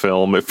concert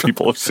film, if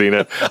people have seen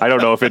it. I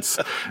don't know if it's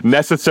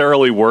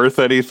necessarily worth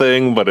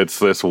anything, but it's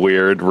this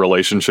weird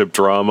relationship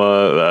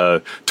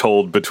drama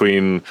told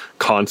between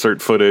concert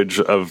footage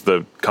of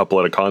the couple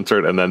at a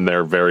concert and then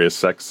their various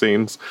sex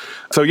scenes.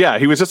 So yeah,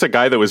 he was just a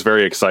guy that was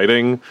very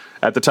exciting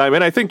at the time,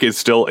 and I think is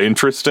still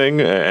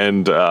interesting,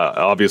 and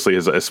obviously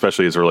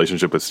especially his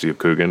relationship with Steve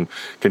Coogan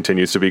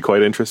continues to be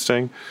quite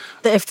interesting.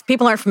 If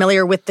people aren't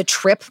familiar with the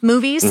Trip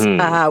movies,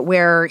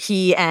 where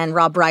he and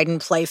Rob Brydon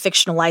play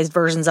fictionalized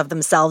versions of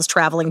themselves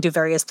traveling to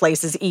various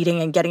places,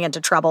 eating and getting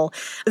into trouble,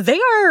 they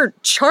are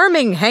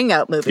charming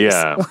hangout movies.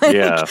 Yeah,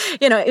 yeah.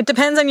 It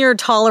depends on your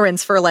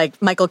tolerance for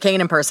like Michael Caine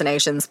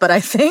impersonations, but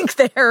I think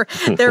they're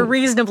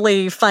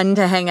reasonably fun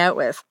to hang out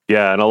with.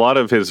 Yeah, and a lot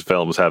of his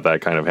films have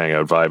that kind of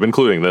hangout vibe,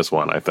 including this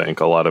one, I think.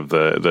 A lot of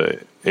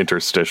the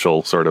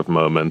interstitial sort of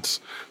moments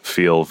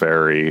feel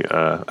very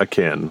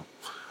akin.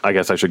 I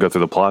guess I should go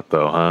through the plot,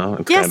 though, huh?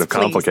 It's yes, kind of please,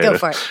 complicated. go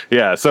for it.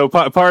 Yeah, so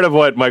part of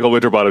what Michael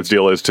Winterbottom's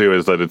deal is, too,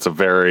 is that it's a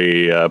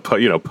very,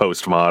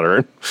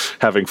 postmodern,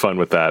 having fun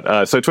with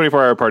that. So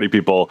 24-Hour Party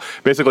People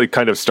basically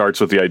kind of starts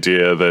with the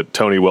idea that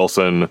Tony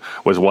Wilson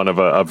was one of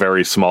a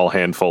very small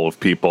handful of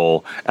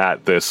people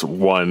at this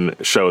one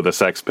show the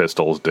Sex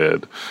Pistols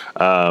did.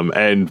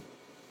 And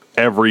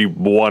every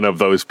one of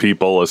those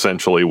people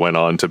essentially went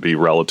on to be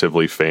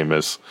relatively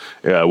famous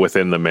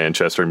within the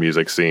Manchester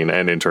music scene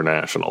and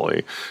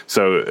internationally.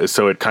 So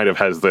it kind of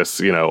has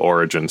this,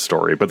 origin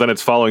story. But then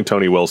it's following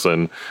Tony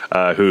Wilson,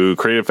 who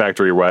created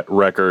Factory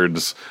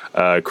Records,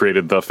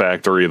 created The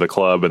Factory, The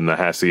Club, and The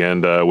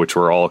Hacienda, which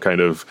were all kind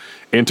of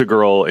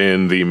integral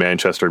in the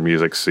Manchester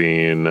music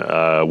scene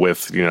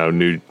with,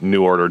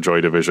 New Order, Joy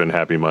Division,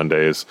 Happy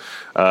Mondays.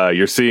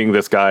 You're seeing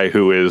this guy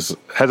who has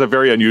a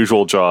very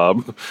unusual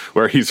job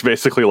where he's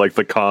basically like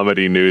the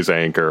comedy news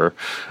anchor,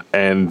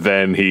 and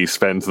then he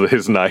spends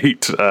his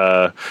night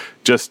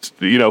just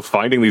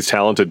finding these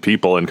talented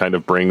people and kind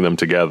of bringing them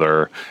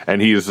together.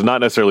 And he's not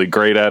necessarily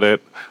great at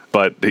it,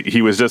 but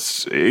he was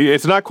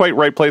it's not quite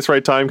right place,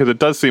 right time, because it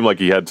does seem like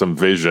he had some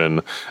vision,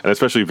 and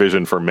especially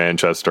vision for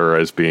Manchester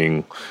as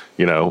being,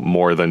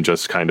 more than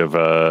just kind of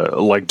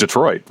like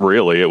Detroit,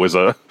 really. It was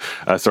a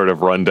sort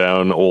of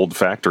rundown old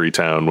factory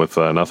town with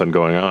nothing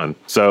going on.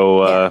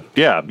 So,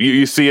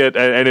 you see it,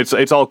 and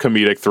it's all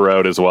comedic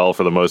throughout as well,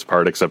 for the most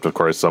part, except, of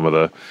course, some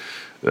of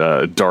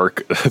the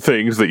dark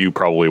things that you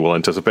probably will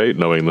anticipate,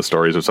 knowing the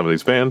stories of some of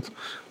these bands.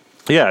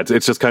 Yeah,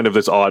 it's just kind of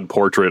this odd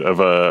portrait of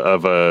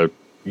a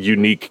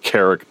unique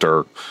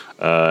character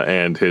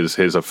and his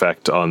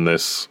effect on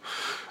this,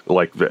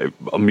 like,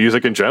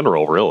 music in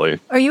general, really.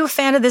 Are you a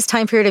fan of this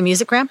time period of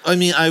music, Graham? I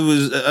mean,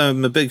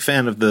 I'm a big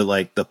fan of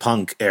the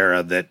punk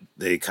era that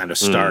they kind of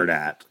start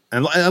at.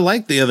 And I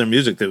like the other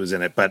music that was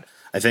in it, but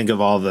I think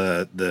of all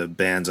the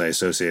bands I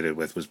associated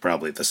with was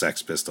probably the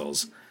Sex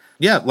Pistols.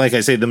 Yeah, like I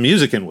say, the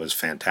music in was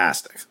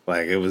fantastic.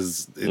 Like, it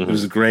was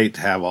great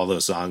to have all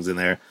those songs in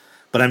there.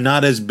 But I'm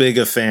not as big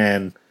a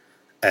fan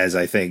as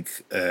I think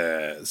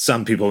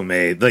some people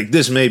made. Like,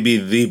 this may be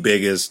the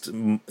biggest,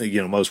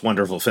 most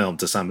wonderful film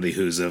to somebody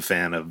who's a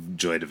fan of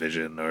Joy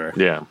Division or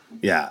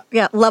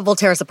Love Will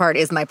Tear Us Apart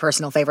is my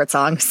personal fairite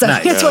song. So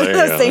nice. It's one of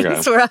those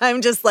things where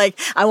I'm just like,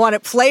 I want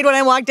it played when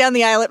I walk down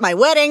the aisle at my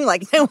wedding.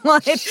 Like, I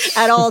want it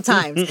at all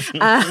times.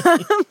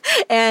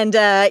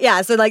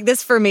 So like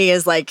this for me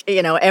is like,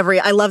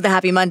 I love the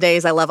Happy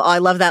Mondays. I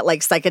love that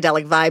like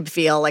psychedelic vibe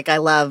feel. Like I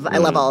love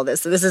all of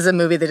this. So this is a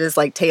movie that is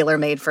like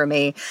tailor-made for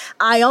me.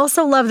 I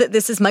also love that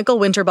this is Michael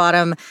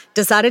Winterbottom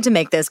decided to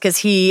make this because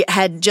he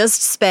had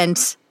just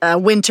spent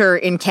winter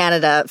in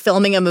Canada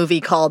filming a movie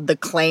called The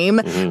Claim,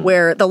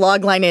 where the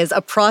logline is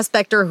a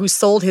prospector who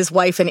sold his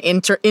wife and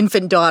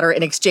infant daughter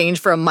in exchange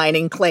for a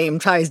mining claim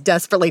tries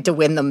desperately to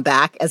win them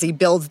back as he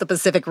builds the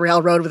Pacific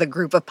Railroad with a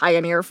group of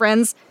pioneer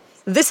friends.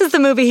 This is the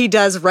movie he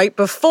does right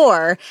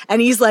before,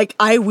 and he's like,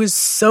 I was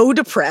so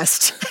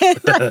depressed and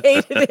I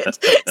hated it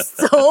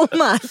so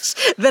much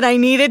that I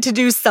needed to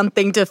do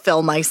something to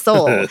fill my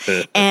soul.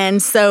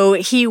 And so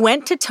he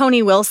went to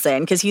Tony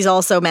Wilson, because he's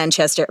also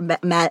Mancunian,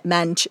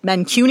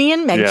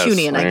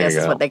 yes, I guess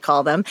is what they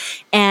call them,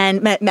 and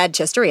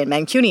Manchesterian,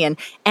 Mancunian.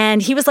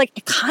 And he was like,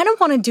 I kind of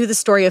want to do the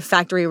story of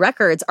Factory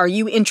Records. Are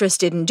you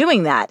interested in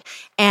doing that?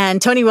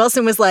 And Tony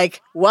Wilson was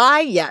like,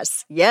 why?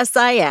 Yes,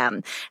 I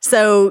am.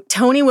 So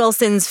Tony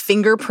Wilson's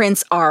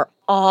fingerprints are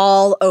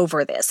all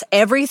over this.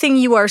 Everything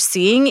you are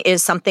seeing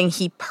is something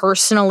he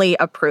personally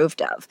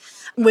approved of,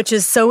 which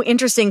is so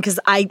interesting because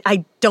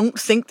I don't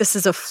think this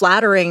is a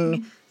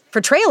flattering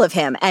portrayal of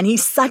him. And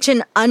he's such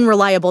an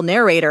unreliable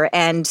narrator.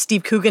 And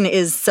Steve Coogan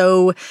is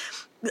so...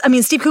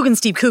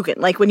 Steve Coogan.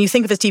 Like, when you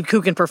think of a Steve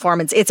Coogan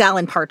performance, it's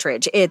Alan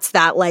Partridge. It's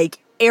that, like,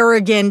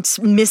 arrogant,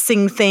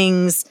 missing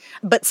things,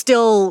 but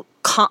still...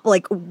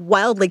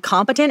 wildly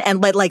competent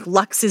and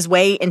lucks his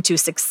way into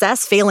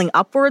success, failing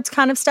upwards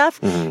kind of stuff.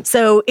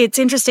 So it's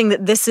interesting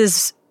that this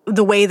is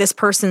the way this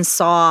person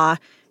saw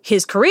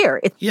his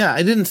career.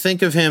 I didn't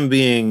think of him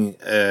being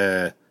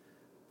I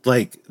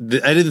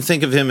didn't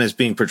think of him as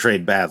being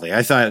portrayed badly.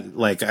 I thought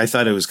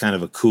it was kind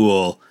of a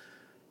cool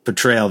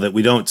portrayal that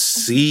we don't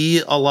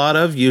see a lot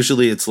of.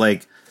 Usually it's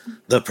like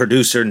the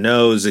producer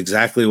knows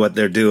exactly what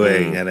they're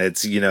doing, and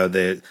it's,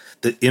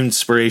 the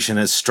inspiration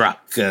has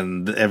struck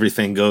and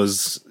everything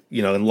goes,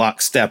 in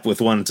lockstep with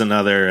one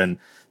another. And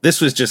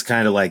this was just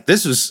kind of like,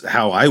 this is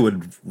how I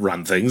would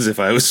run things if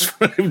I was,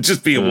 it would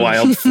just be a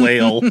wild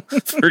flail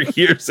for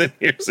years and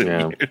years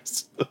and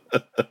years.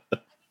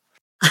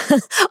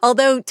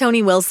 Although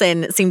Tony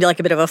Wilson seemed like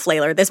a bit of a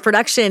flailer, this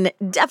production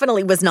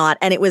definitely was not,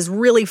 and it was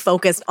really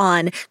focused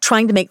on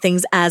trying to make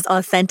things as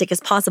authentic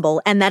as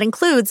possible, and that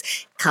includes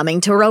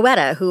coming to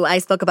Rowetta, who I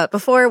spoke about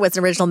before, was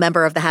an original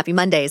member of the Happy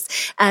Mondays.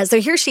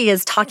 So here she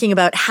is talking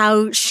about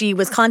how she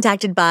was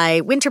contacted by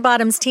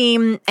Winterbottom's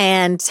team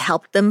and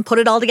helped them put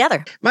it all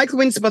together. Michael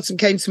Winterbottom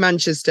came to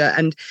Manchester,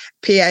 and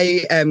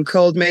PA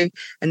called me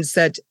and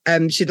said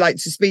she'd like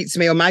to speak to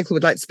me, or Michael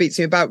would like to speak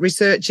to me about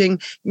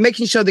researching,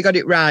 making sure they got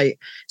it right.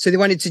 So they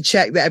wanted to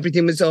check that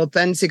everything was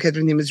authentic,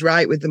 everything was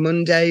right with the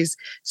Mondays.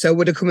 So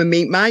would I come and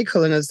meet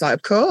Michael? And I was like,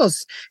 of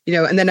course,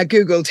 and then I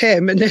Googled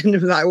him and then I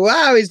was like,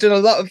 wow, he's done a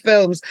lot of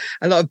films,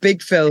 a lot of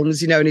big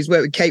films, and he's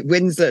worked with Kate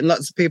Winslet and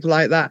lots of people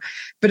like that.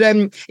 But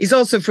he's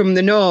also from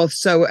the North.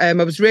 So I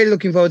was really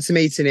looking forward to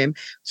meeting him.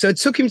 So I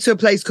took him to a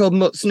place called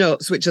Mutt's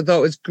Nuts, which I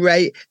thought was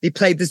great. They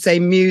played the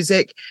same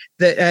music,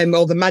 that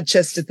or the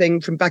Manchester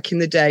thing from back in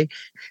the day.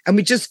 And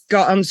we just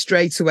got on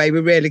straight away. We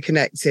really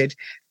connected.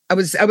 I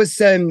was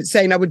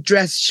saying I would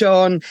dress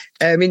Sean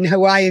in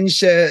Hawaiian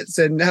shirts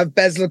and have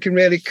Bez looking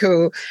really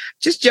cool,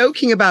 just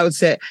joking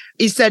about it.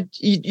 He said,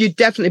 you'd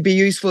definitely be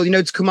useful,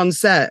 to come on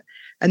set.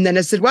 And then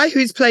I said, why,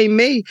 who's playing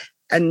me?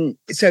 And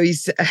so he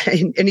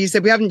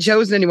said, we haven't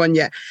chosen anyone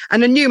yet.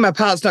 And I knew my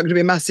part's not going to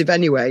be massive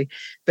anyway,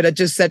 but I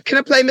just said, can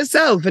I play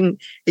myself? And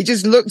he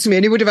just looked at me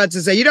and he would have had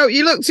to say, you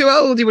look too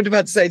old. He would have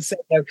had to say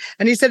no.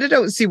 And he said, I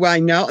don't see why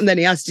not. And then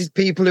he asked his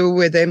people who were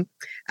with him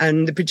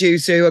and the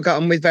producer who I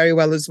got on with very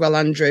well as well,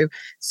 Andrew.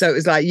 So it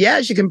was like,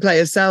 yeah, she can play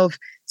herself.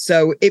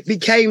 So it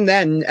became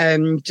then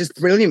just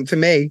brilliant for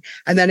me.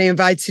 And then I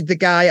invited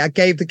I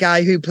gave the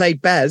guy who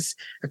played Bez,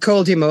 I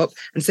called him up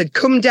and said,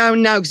 come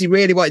down now, because he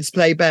really wanted to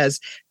play Bez.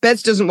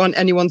 Bez doesn't want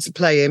anyone to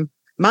play him.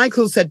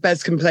 Michael said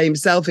Bez can play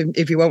himself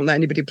if he won't let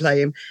anybody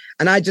play him.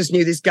 And I just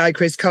knew this guy,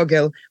 Chris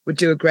Coghill, would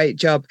do a great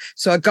job.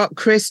 So I got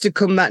Chris to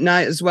come that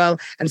night as well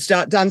and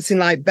start dancing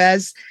like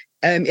Bez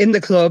in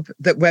the club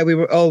where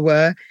we all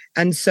were.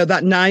 And so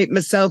that night,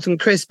 myself and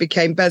Chris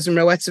became Bez and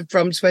Rowetta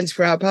from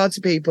 24 Hour Party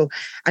People.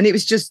 And it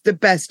was just the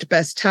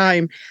best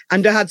time.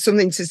 And I had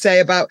something to say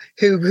about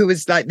who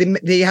was like,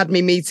 they had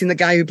me meeting the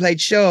guy who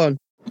played Sean.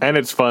 And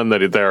it's fun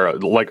that they're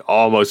like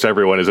almost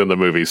everyone is in the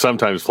movie,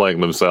 sometimes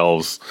playing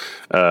themselves,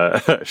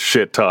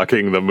 shit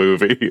talking the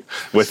movie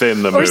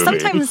within the movie. Or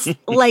sometimes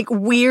like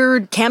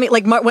weird cameo,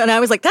 like when I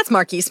was like, that's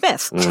Marquis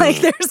Smith.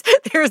 Like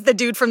there's the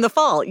dude from The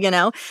Fall,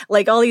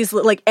 like all these,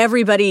 like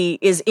everybody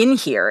is in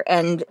here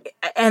and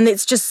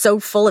it's just so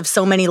full of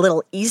so many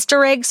little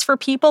Easter eggs for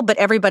people, but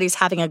everybody's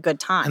having a good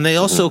time. And they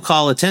also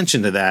call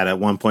attention to that at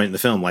one point in the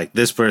film, like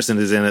this person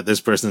is in it,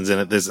 this person's in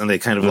it, and they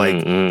kind of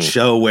like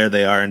show where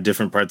they are in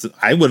different parts.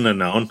 I wouldn't have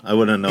known.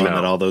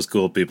 That all those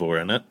cool people were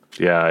in it.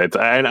 Yeah,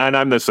 and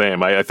I'm the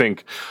same. I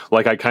think,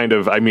 like, I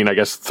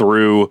guess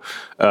through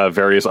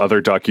various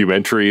other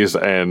documentaries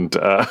and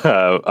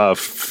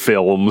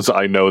films,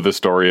 I know the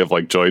story of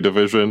like Joy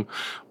Division,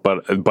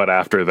 but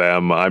after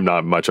them, I'm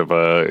not much of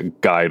a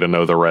guy to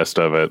know the rest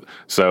of it.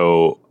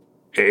 So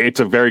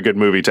it's a very good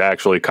movie to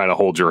actually kind of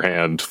hold your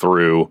hand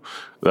through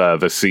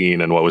the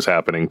scene and what was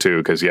happening too,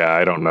 because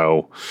I don't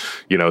know,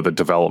 the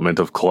development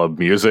of club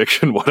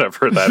music and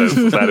whatever that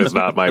is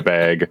not my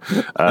bag.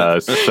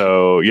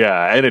 So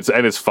yeah, and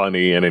it's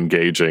funny and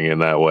engaging in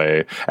that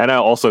way. And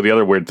also the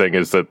other weird thing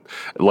is that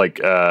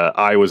like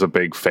I was a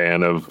big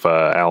fan of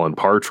Alan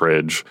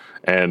Partridge.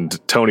 And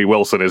Tony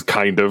Wilson is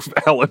kind of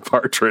Alan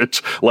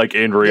Partridge, like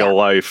in real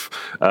life.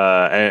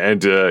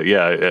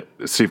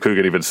 Steve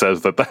Coogan even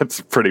says that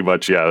that's pretty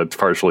much, it's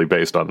partially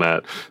based on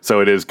that. So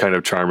it is kind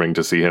of charming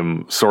to see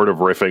him sort of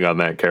riffing on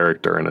that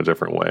character in a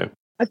different way.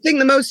 I think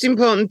the most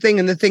important thing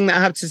and the thing that I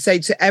have to say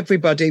to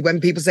everybody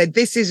when people say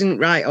this isn't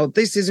right or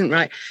this isn't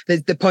right,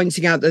 they're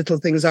pointing out that little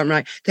things aren't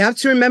right. They have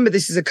to remember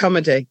this is a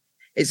comedy.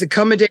 It's a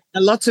comedy. A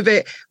lot of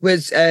it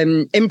was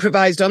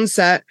improvised on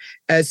set.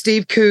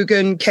 Steve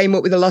Coogan came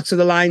up with a lot of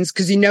the lines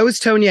because he knows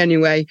Tony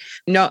anyway,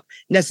 not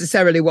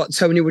necessarily what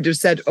Tony would have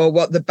said or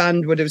what the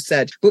band would have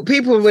said. But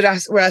people were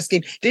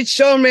asking, did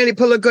Sean really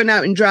pull a gun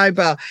out in Dry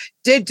Bar?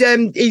 Did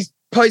he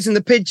poison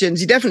the pigeons?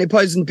 He definitely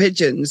poisoned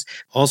pigeons.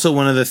 Also,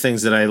 one of the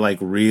things that I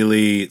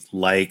really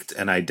liked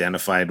and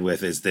identified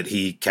with is that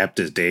he kept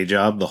his day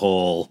job the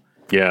whole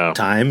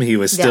time. He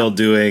was still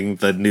doing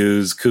the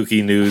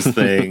kooky news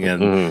thing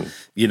and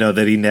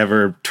that he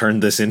never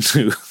turned this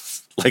into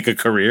like a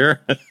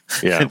career.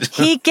 Yeah.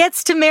 He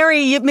gets to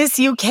marry Miss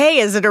UK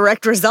as a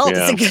direct result.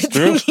 Yeah. It's a good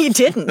thing he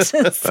didn't.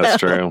 That's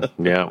true.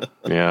 Yeah.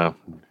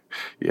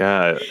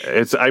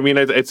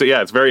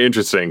 It's very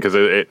interesting because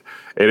it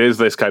is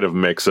this kind of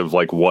mix of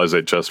like, was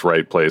it just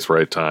right place,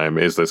 right time?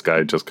 Is this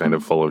guy just kind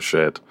of full of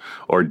shit?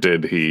 Or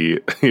did he,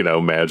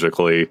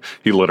 magically,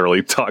 he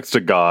literally talks to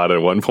God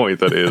at one point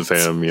that is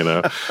him,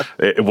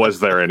 was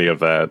there any of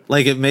that?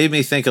 Like, it made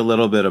me think a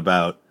little bit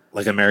about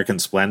like American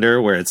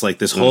Splendor, where it's like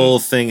this whole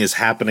thing is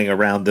happening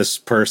around this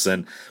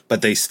person,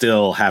 but they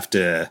still have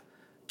to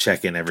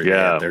check in every day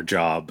at their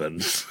job and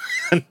just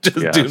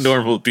do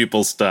normal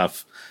people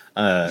stuff.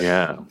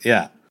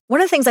 One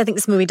of the things I think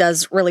this movie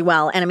does really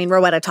well, and I mean,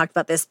 Rowetta talked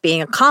about this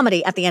being a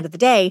comedy at the end of the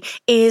day,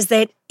 is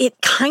that it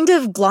kind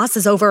of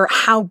glosses over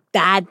how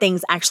bad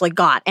things actually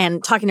got.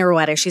 And talking to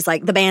Rowetta, she's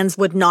like, the bands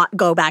would not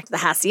go back to the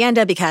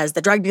Hacienda because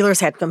the drug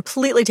dealers had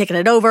completely taken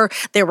it over.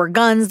 There were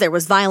guns, there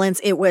was violence.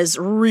 It was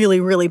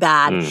really, really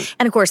bad.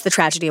 And of course, the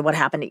tragedy of what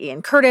happened to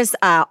Ian Curtis,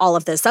 all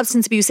of the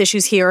substance abuse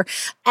issues here.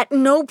 At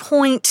no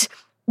point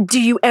do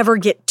you ever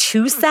get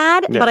too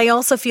sad, but I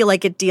also feel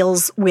like it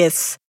deals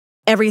with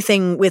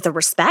everything with a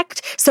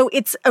respect. So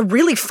it's a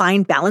really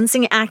fine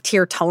balancing act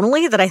here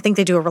tonally that I think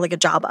they do a really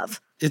good job of.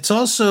 It's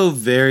also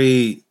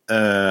very,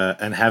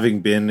 and having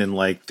been in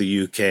like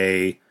the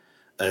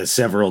UK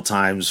several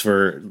times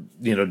for,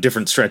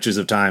 different stretches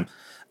of time,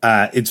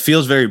 it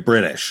feels very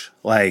British.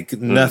 Like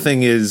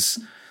nothing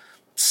is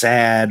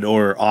sad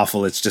or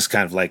awful. It's just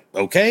kind of like,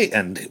 okay,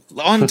 and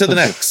on to the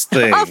next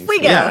thing. Off we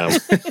go. Yeah.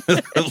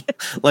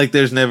 Like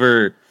there's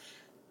never,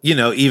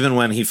 even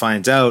when he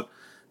finds out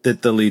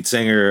that the lead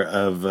singer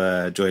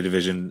of Joy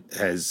Division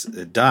has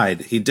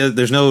died,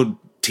 there's no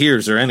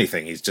tears or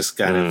anything. He's just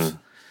kind of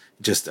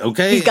just,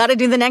 okay. He's got to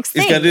do the next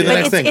thing. He's got to do the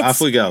next thing. Off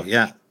we go.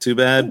 Yeah. Too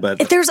bad,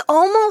 but there's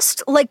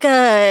almost like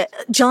a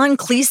John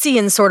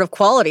Cleese-ian sort of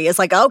quality. It's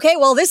like, okay,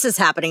 well, this is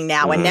happening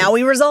now, and now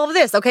we resolve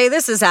this. Okay,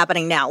 this is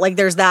happening now. Like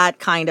there's that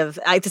kind of.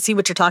 I see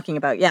what you're talking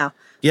about. Yeah.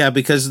 Yeah,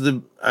 because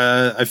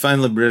I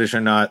find the British are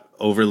not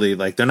overly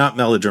they're not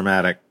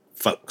melodramatic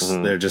folks.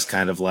 They're just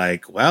kind of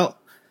like, well,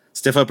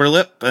 stiff upper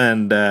lip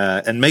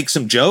and make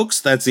some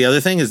jokes. That's the other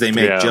thing is they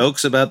make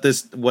jokes about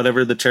this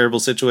whatever the terrible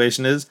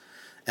situation is.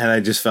 And I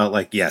just felt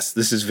like, yes,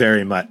 this is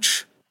very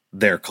much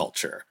their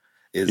culture.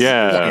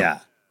 Yeah.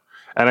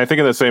 And I think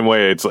in the same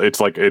way,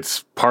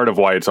 it's part of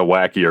why it's a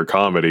wackier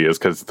comedy is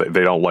because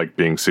they don't like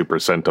being super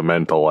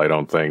sentimental. I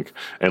don't think,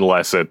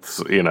 unless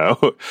it's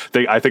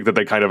I think that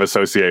they kind of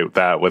associate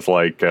that with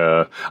I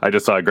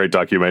just saw a great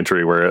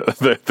documentary where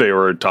they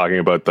were talking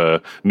about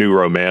the new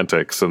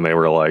romantics, and they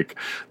were like,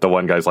 the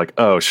one guy's like,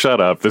 oh,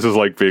 shut up, this is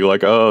like being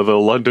like, oh, the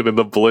London and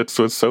the Blitz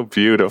was so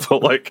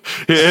beautiful, and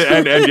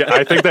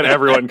I think that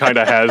everyone kind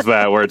of has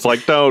that where it's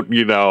like, don't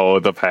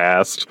the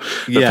past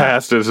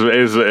past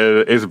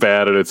is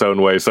bad in its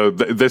own way. So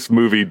this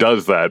movie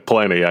does that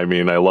plenty. I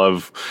mean, I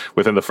love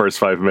within the first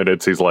 5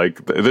 minutes, he's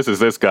like, this is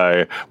this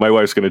guy. My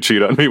wife's going to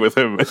cheat on me with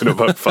him in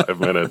about 5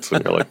 minutes.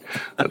 And you're like,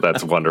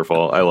 that's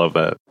wonderful. I love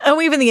that.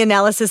 Oh, even the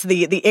analysis,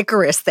 the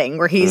Icarus thing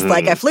where he's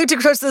like, I flew too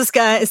close to the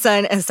sky,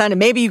 sun, and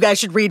maybe you guys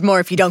should read more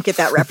if you don't get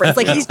that reference.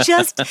 Like he's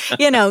just,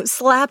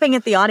 slapping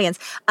at the audience.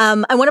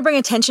 I want to bring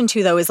attention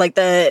to, though, is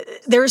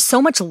there is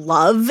so much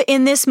love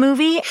in this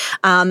movie.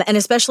 And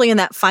especially in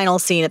that final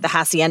scene at the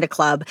Hacienda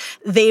Club,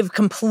 they've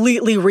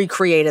completely recreated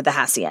the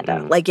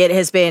Hacienda. Like it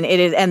is,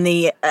 and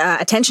the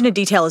attention to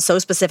detail is so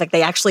specific.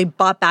 They actually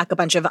bought back a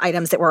bunch of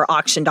items that were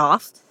auctioned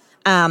off.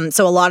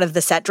 So a lot of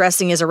the set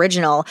dressing is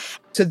original.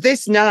 So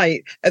this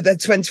night, at the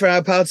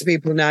 24-hour Party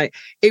People night,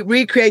 it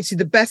recreated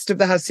the best of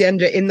the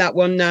Hacienda in that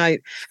one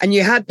night. And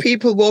you had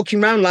people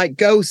walking around like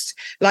ghosts,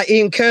 like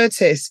Ian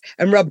Curtis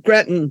and Rob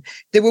Gretton.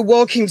 They were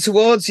walking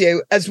towards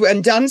you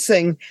and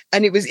dancing.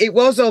 And it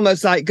was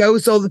almost like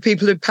ghosts, all the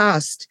people who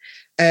passed.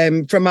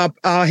 From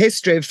our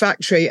history of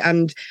Factory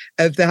and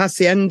of the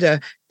Hacienda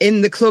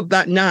in the club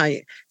that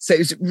night. So it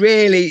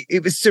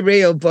was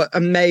surreal, but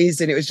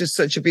amazing. It was just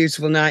such a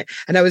beautiful night.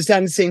 And I was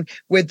dancing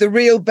with the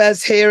real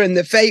Bez here and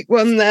the fake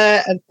one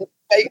there and the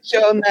fake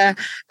Sean there.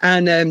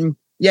 And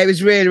it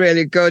was really,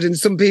 really good. And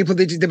some people,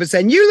 they were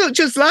saying, you look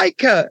just like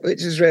her,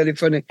 which is really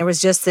funny. There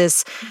was just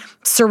this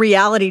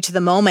surreality to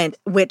the moment,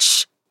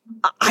 which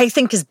I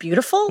think is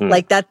beautiful.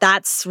 Like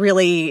that's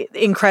really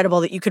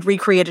incredible that you could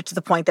recreate it to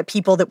the point that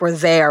people that were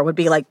there would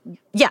be like,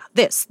 yeah,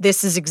 this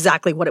is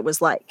exactly what it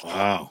was like.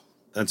 Wow.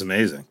 That's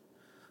amazing.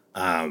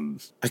 I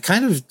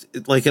kind of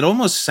it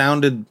almost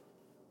sounded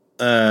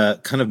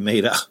kind of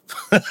made up.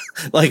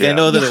 I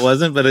know that it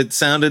wasn't, but it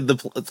sounded, the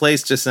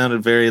place just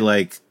sounded very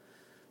like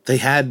they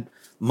had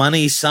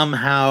money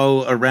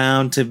somehow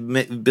around to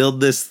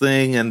build this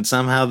thing. And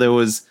somehow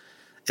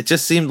it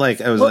just seemed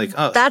like I was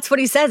oh. That's what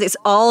he says. It's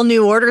all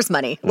New Orders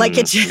money.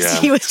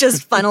 He was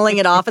just funneling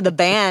it off of the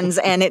bands,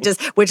 and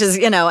which is,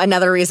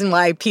 another reason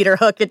why Peter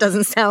Hook, it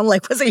doesn't sound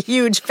like, was a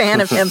huge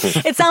fan of him.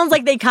 It sounds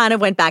like they kind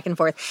of went back and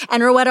forth.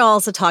 And Rowetta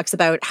also talks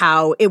about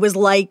how it was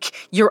like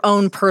your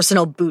own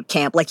personal boot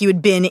camp. Like you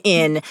had been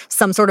in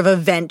some sort of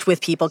event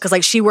with people.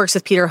 Cause she works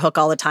with Peter Hook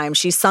all the time.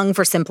 She sung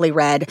for Simply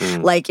Red.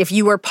 If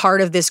you were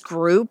part of this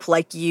group,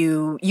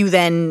 you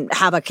then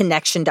have a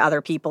connection to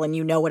other people and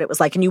you know what it was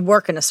like and you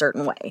work in a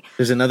certain way.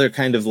 There's another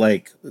kind of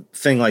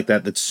thing like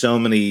that so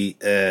many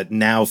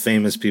now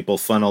famous people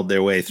funneled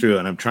their way through,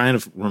 and I'm trying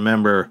to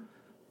remember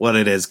what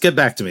it is. Get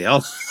back to me.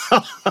 Are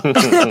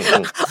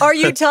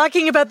you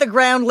talking about the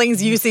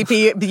Groundlings,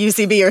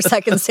 UCB, or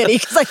Second City?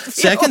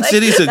 Second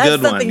City's a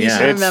good one.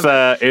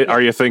 Yeah,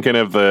 are you thinking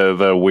of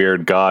the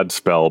weird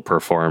Godspell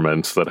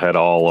performance that had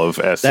all of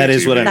SCTV? That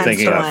is what I'm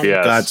thinking of.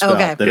 Yes. Godspell.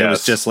 Okay. That it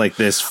was just like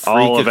this freak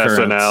all of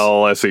occurrence.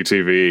 SNL,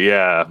 SCTV.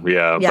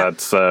 Yeah.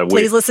 That's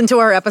please listen to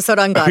our episode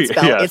on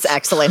Godspell. Yes. It's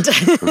excellent.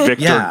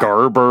 Victor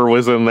Garber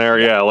was in there.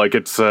 Yeah,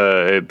 it's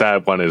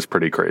that one is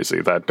pretty crazy.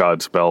 That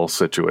Godspell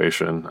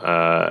situation.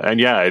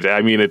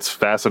 It's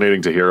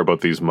fascinating to hear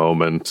about these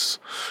moments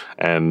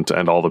and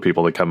all the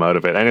people that come out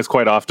of it. And it's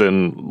quite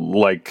often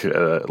like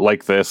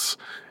this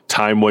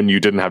time when you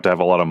didn't have to have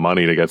a lot of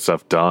money to get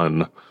stuff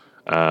done.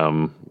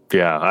 I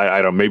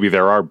don't, maybe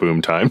there are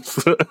boom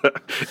times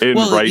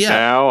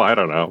now. I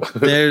don't know.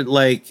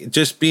 They're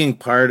just being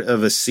part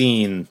of a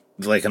scene,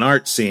 like an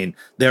art scene.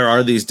 There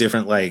are these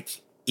different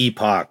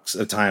epochs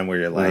of time where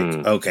you're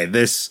like, okay,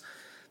 this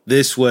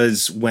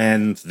was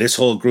when this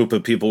whole group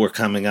of people were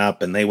coming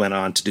up and they went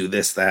on to do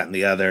this, that, and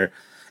the other.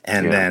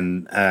 And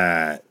then,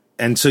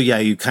 and so, yeah,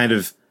 you kind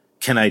of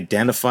can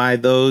identify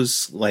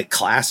those like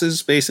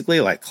classes, basically,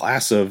 like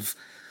class of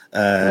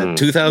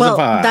 2005. Well,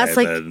 that's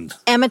like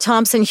Emma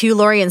Thompson, Hugh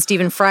Laurie, and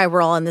Stephen Fry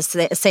were all in the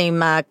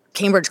same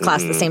Cambridge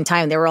class at the same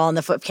time. They were all in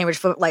the Cambridge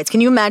Footlights. Can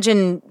you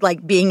imagine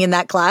like being in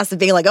that class and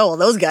being like, oh, well,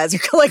 those guys are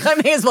like, I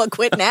may as well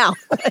quit now.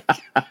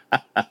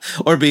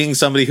 Or being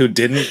somebody who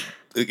didn't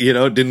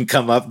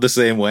come up the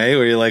same way,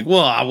 where you're like,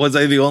 well, was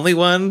I the only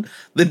one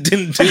that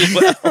didn't do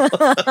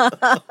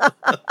well?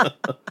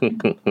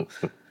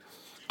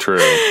 True.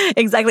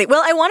 Exactly.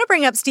 Well, I want to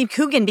bring up Steve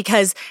Coogan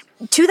because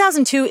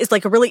 2002 is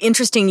like a really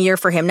interesting year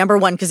for him. Number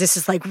one, because this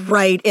is like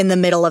right in the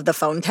middle of the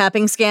phone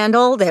tapping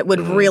scandal that would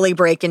really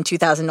break in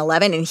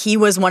 2011. And he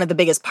was one of the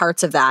biggest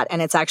parts of that.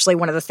 And it's actually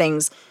one of the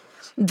things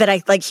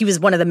that he was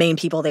one of the main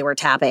people they were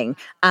tapping.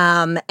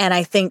 And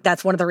I think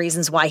that's one of the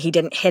reasons why he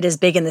didn't hit as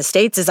big in the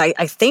States is I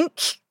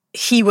think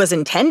he was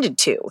intended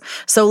to.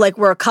 So like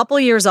we're a couple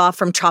years off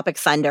from Tropic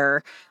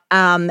Thunder.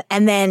 And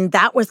then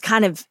that was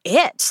kind of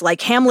it. Like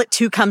Hamlet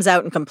 2 comes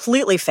out and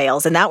completely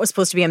fails. And that was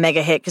supposed to be a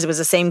mega hit because it was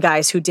the same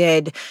guys who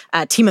did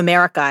Team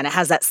America. And it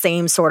has that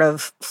same sort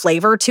of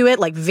flavor to it,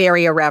 like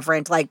very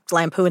irreverent, like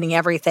lampooning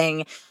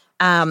everything,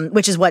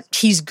 which is what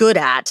he's good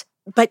at.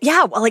 But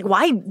yeah, like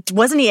why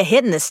wasn't he a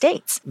hit in the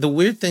States? The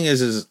weird thing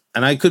is,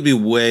 and I could be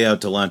way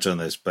out to lunch on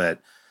this, but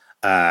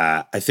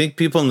I think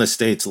people in the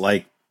States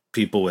like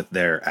people with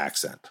their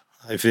accent.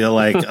 I feel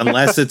like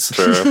unless it's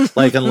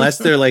unless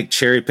they're like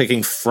cherry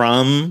picking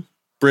from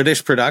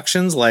British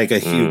productions, like a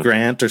Hugh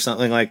Grant or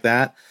something like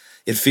that,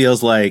 it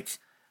feels like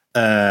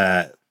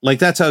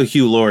that's how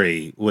Hugh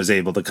Laurie was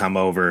able to come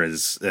over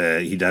as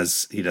he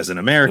does an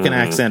American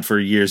accent for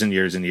years and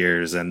years and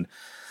years, and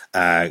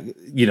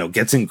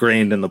gets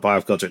ingrained in the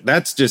pop culture.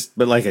 That's just,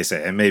 but like I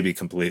say, I may be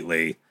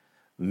completely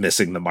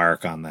missing the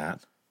mark on that.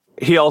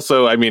 He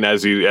also, I mean,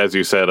 as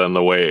you said on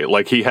the way,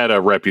 like he had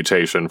a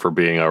reputation for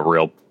being a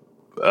real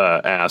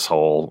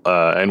asshole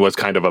and was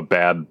kind of a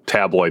bad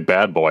tabloid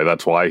bad boy.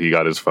 That's why he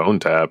got his phone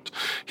tapped.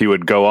 He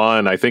would go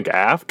on, I think,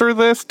 after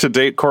this to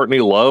date Courtney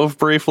Love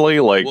briefly.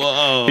 Like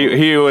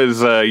he was,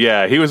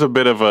 he was a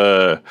bit of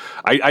a.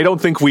 I don't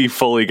think we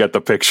fully get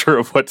the picture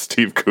of what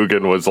Steve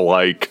Coogan was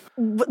like.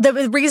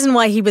 The reason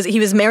why he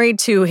was married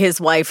to his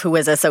wife, who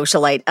was a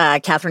socialite,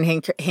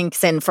 Catherine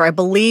Hinkson, for I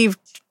believe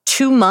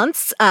 2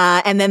 months,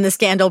 and then the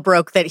scandal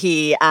broke that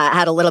he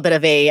had a little bit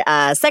of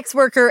a sex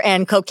worker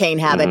and cocaine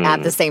habit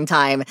at the same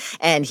time,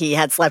 and he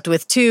had slept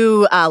with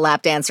 2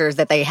 lap dancers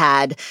that they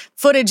had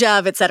footage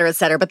of, et cetera, et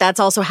cetera. But that's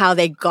also how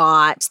they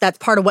got, that's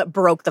part of what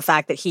broke the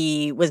fact that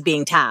he was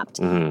being tapped,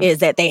 is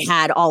that they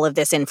had all of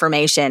this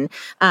information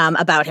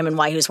about him and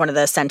why he was one of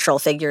the central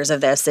figures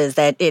of this, is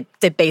that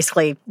that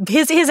basically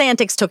his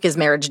antics took his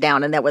marriage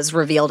down, and that was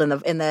revealed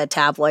in the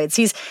tabloids.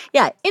 He's,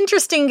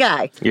 interesting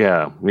guy.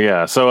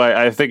 Yeah. So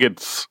I think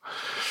it's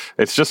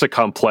just a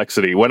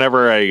complexity.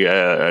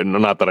 Whenever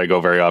not that I go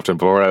very often,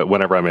 but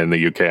whenever I'm in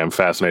the UK, I'm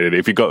fascinated.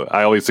 If you go,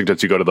 I always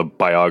suggest you go to the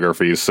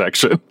biographies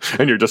section,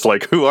 and you're just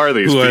like, who are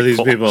these people? Are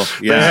these people?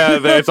 Yeah,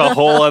 it's a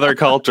whole other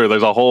culture.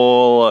 There's a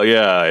whole,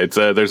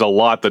 there's a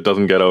lot that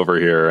doesn't get over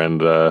here,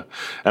 and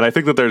I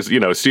think that there's,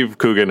 Steve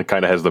Coogan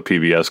kind of has the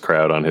PBS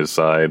crowd on his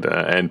side,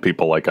 and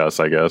people like us,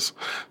 I guess.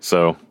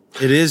 So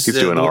it is he's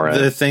doing all right.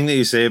 The thing that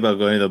you say about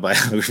going to the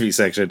biography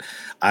section,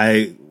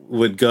 I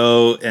would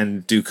go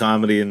and do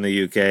comedy in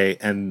the UK,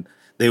 and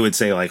they would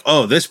say like,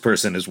 "Oh, this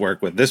person has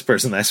worked with this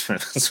person, this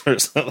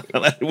person."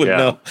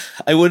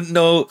 I wouldn't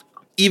know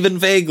even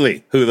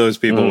vaguely who those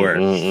people were.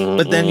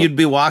 But then you'd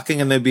be walking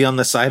and they'd be on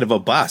the side of a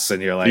bus,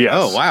 and you're like,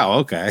 "Oh, wow,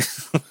 okay."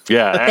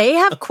 Yeah. They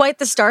have quite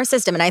the star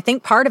system, and I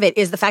think part of it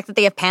is the fact that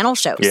they have panel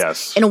shows.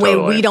 Yes, in a way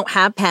we don't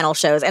have panel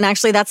shows, and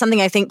actually that's something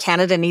I think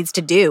Canada needs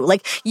to do.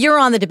 Like, you're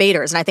on the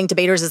Debaters, and I think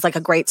Debaters is like a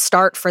great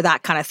start for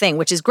that kind of thing,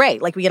 which is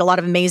great. Like, we get a lot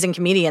of amazing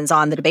comedians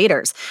on the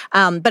Debaters,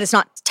 but it's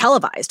not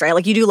televised, right?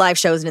 Like, you do live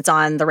shows and it's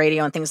on the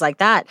radio and things like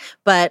that,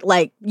 but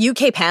like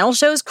UK panel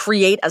shows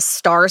create a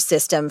star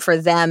system for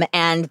them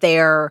and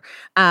their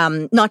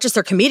not just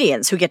their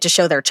comedians who get to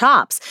show their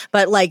chops,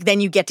 but like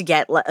then you get to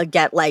get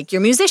like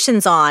your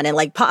musicians on and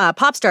like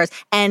pop stars,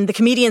 and the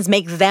comedians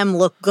make them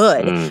look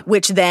good,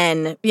 which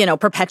then,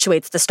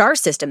 perpetuates the star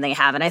system they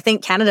have. And I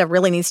think Canada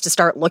really needs to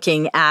start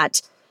looking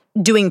at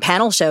doing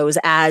panel shows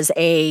as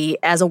a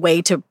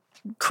way to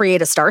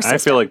create a star system. I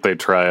feel like they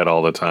try it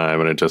all the time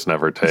and it just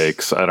never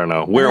takes. I don't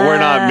know. We're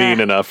not mean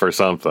enough or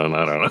something.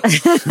 I don't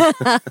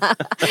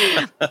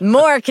know.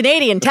 More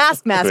Canadian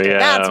Taskmaster.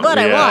 That's what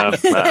I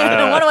want. I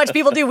don't want to watch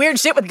people do weird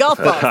shit with golf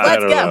balls.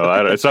 Let's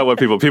go. It's not what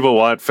people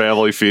want.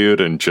 Family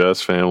Feud and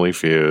just Family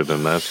Feud,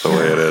 and that's the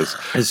way it is.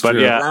 It's but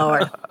true.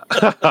 Yeah,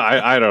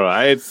 I don't know.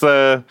 It's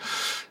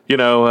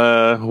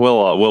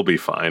we'll be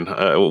fine.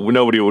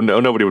 Nobody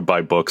would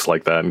buy books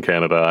like that in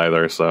Canada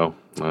either. So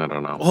I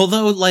don't know.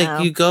 Although,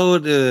 you go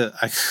to,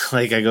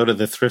 I go to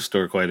the thrift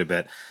store quite a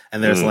bit,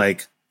 and there's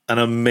like an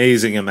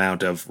amazing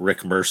amount of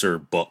Rick Mercer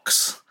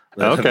books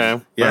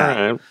Okay. Yeah.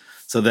 All right.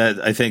 So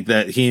that I think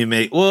that he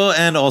may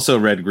and also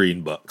red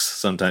green books.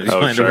 Sometimes you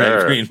find a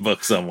red green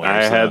book somewhere.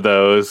 I had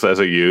those as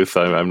a youth.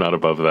 I'm not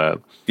above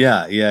that.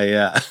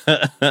 Yeah.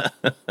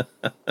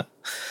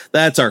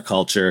 That's our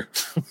culture.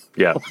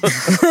 Yeah.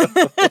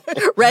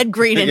 Red,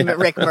 green, and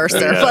Rick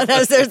Mercer. Yeah.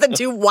 There's the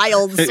two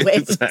wild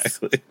swings.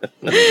 Exactly.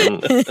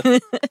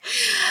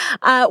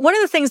 One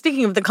of the things,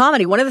 speaking of the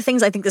comedy, one of the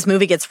things I think this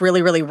movie gets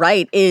really, really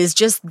right is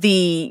just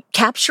the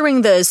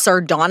capturing the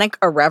sardonic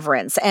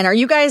irreverence. And are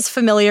you guys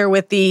familiar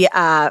with the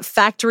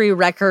Factory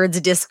Records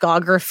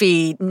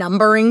discography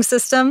numbering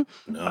system?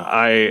 No.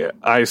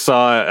 I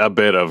saw a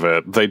bit of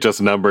it. They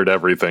just numbered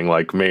everything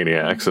like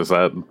maniacs. Is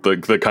that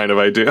the kind of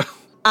idea?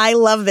 I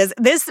love this.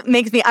 This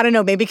makes me, I don't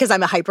know, maybe because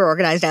I'm a hyper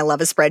organized and I love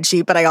a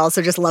spreadsheet, but I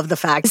also just love the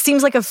fact. It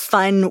seems like a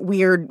fun,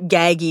 weird,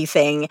 gaggy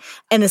thing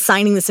and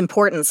assigning this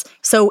importance.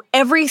 So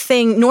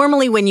everything,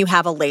 normally when you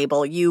have a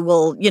label, you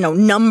will,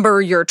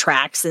 number your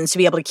tracks and to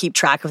be able to keep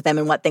track of them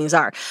and what things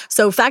are.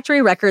 So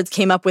Factory Records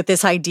came up with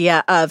this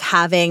idea of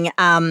having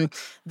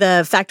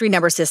the factory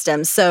number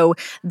system. So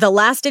the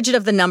last digit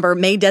of the number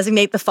may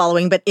designate the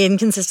following, but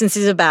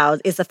inconsistencies about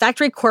is the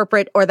factory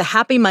corporate or the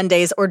Happy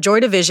Mondays or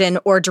Joy Division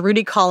or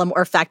Darude Column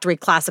or factory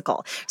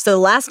classical. So the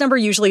last number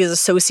usually is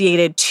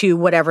associated to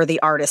whatever the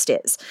artist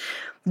is.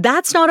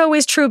 That's not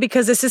always true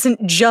because this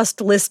isn't just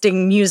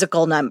listing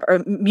musical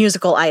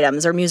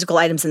items or musical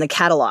items in the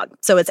catalog.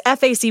 So it's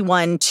FAC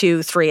 1,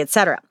 2, 3,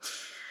 etc.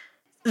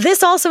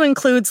 This also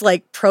includes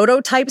like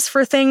prototypes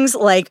for things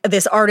like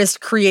this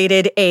artist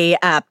created a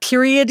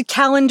period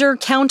calendar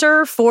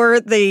counter for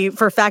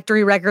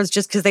Factory Records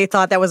just because they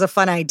thought that was a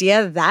fun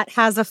idea. That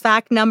has a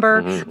fact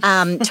number.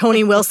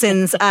 Tony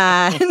Wilson's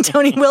coffin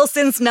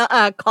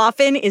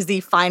is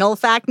the final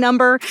fact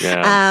number.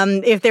 Yeah.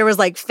 If there was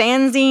like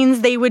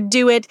fanzines, they would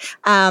do it.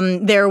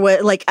 There were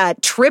like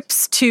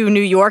trips to New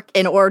York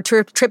or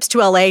trips to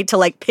LA to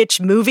like pitch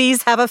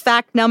movies have a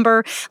fact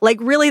number. Like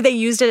really, they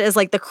used it as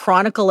like the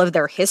chronicle of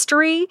their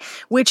history,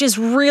 which is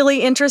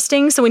really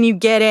interesting. So when you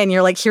get in,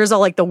 you're like, here's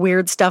all like the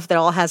weird stuff that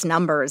all has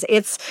numbers.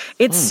 It's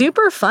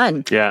super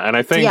fun. Yeah, and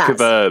I think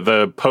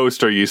the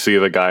poster you see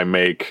the guy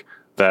make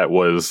that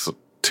was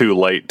too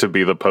late to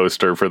be the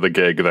poster for the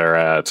gig they're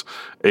at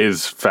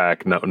is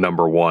fact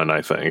number one,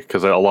 I think,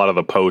 because a lot of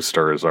the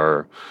posters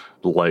are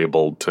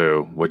labeled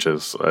too, which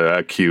is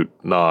a cute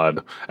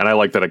nod. And I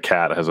like that a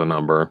cat has a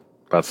number.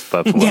 That's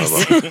one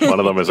Yes. of them.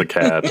 One of them is a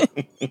cat.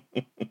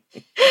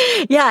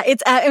 Yeah,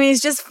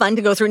 it's just fun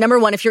to go through. Number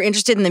one, if you're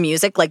interested in the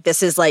music, like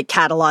this is like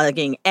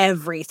cataloging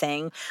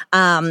everything.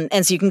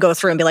 And so you can go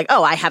through and be like,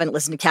 oh, I haven't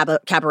listened to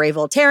Cabaret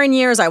Voltaire in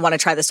years. I want to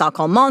try the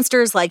Stockholm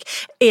Monsters. Like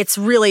it's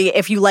really,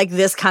 if you like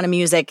this kind of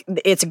music,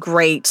 it's a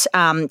great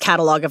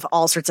catalog of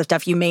all sorts of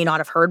stuff you may not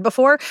have heard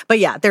before. But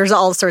yeah, there's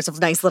all sorts of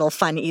nice little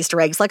fun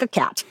Easter eggs like a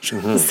cat.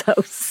 Mm-hmm. So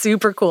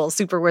super cool,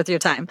 super worth your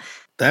time.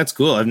 That's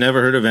cool. I've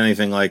never heard of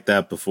anything like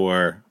that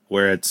before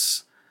where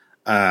it's,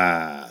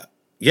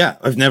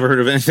 I've never heard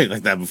of anything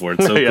like that before.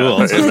 It's so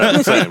cool.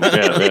 Same.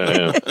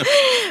 Yeah.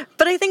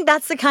 But I think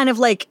that's the kind of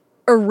like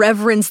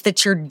irreverence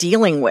that you're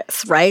dealing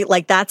with, right?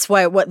 Like that's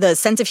why what the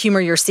sense of humor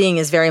you're seeing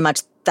is very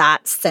much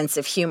that sense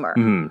of humor.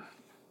 Mm.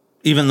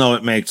 Even though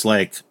it makes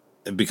it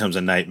becomes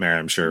a nightmare,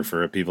 I'm sure,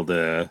 for people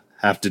to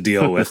have to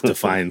deal with to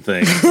find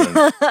things.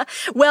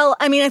 Well,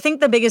 I mean, I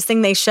think the biggest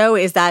thing they show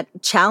is that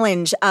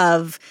challenge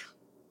of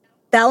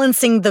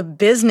balancing the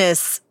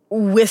business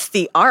with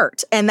the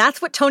art. And that's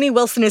what Tony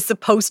Wilson is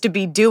supposed to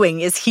be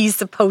doing, is he's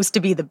supposed to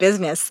be the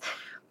business.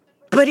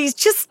 But he's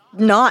just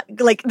not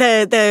like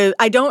I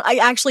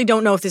actually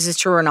don't know if this is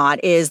true or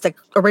not, is the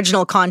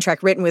original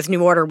contract written with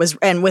New Order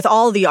and with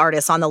all the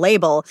artists on the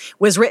label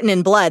was written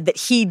in blood that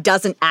he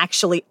doesn't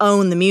actually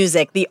own the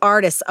music. The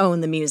artists own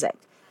the music.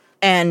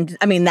 And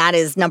I mean, that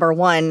is number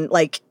one,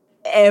 like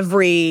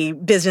every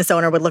business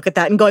owner would look at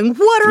that and going,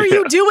 what are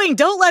you doing?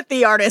 Don't let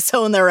the artists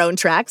own their own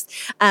tracks.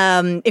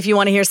 If you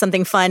want to hear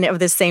something fun of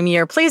this same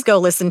year, please go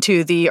listen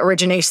to the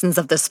originations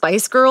of the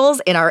Spice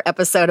Girls in our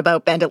episode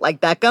about Bend It Like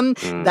Beckham.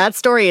 That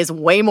story is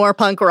way more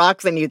punk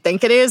rock than you'd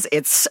think it is.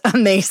 It's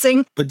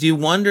amazing. But do you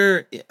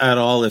wonder at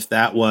all if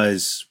that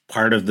was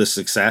part of the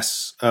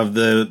success of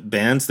the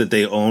bands, that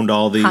they owned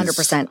all these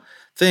 100%.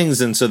 things,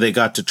 and so they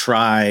got to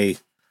try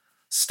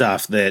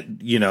stuff that,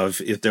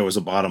 if there was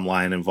a bottom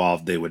line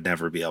involved, they would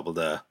never be able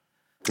to,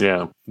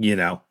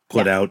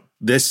 put out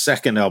this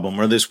second album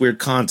or this weird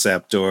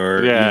concept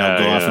or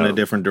go off in a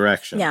different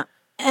direction. Yeah.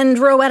 And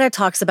Rowetta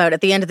talks about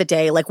at the end of the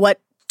day, like what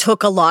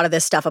took a lot of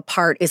this stuff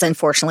apart is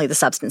unfortunately the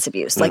substance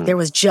abuse. Like there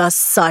was just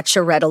such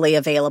a readily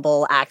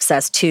available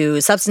access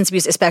to substance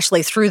abuse,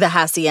 especially through the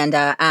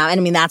Hacienda. And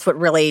I mean, that's what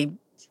really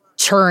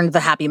turned the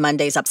Happy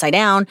Mondays upside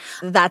down.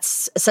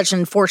 That's such an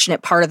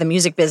unfortunate part of the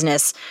music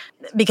business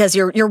because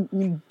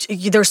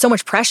there's so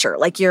much pressure.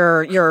 Like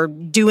you're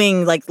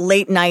doing like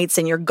late nights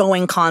and you're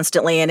going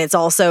constantly, and it's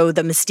also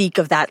the mystique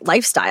of that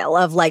lifestyle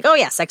of like, oh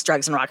yeah, sex,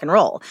 drugs, and rock and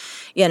roll.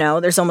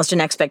 There's almost an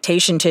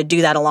expectation to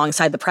do that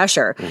alongside the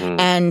pressure.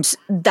 And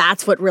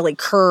that's what really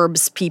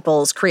curbs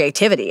people's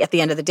creativity at the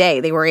end of the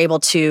day.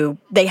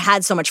 They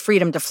had so much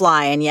freedom to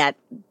fly, and yet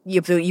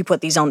you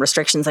put these own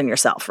restrictions on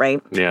yourself,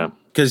 right? Yeah.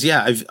 Because,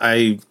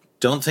 I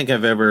don't think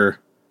I've ever,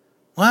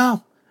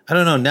 well, I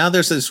don't know. Now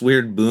there's this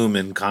weird boom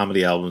in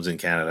comedy albums in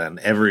Canada, and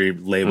every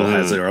label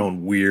has their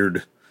own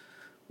weird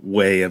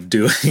way of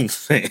doing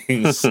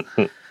things.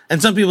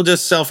 And some people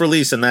just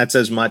self-release, and that's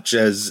as much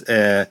as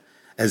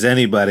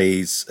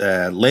anybody's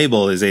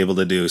label is able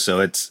to do. So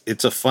it's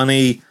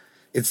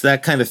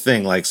that kind of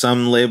thing. Like,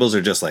 some labels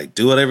are just like,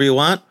 do whatever you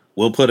want,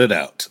 we'll put it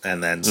out.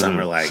 And then some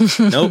are like,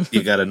 nope,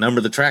 you got to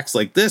number the tracks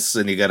like this,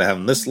 and you got to have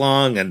them this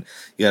long, and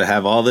you got to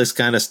have all this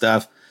kind of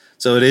stuff.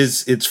 So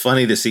it's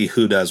funny to see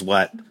who does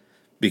what,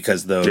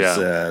 because those,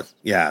 that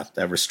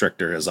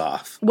restrictor is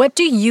off. What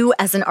do you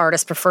as an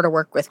artist prefer to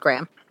work with,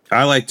 Graham?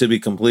 I like to be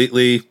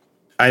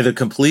either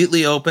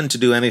completely open to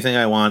do anything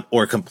I want,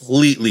 or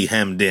completely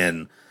hemmed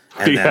in.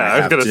 And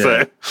I was going to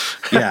say.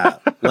 Yeah.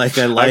 Like,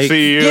 I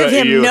see you. Give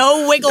him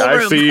no wiggle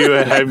room. I see you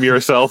hem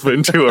yourself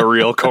into a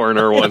real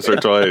corner once or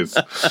twice.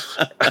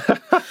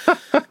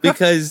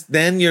 Because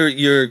then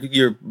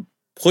you're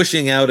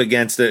pushing out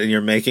against it, and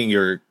you're making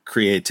your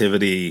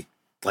creativity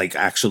like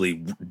actually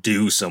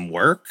do some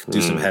work,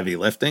 do some heavy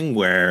lifting,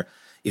 where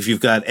if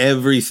you've got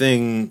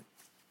everything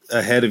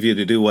ahead of you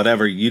to do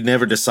whatever, you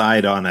never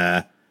decide on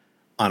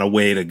a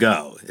way to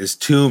go. There's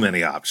too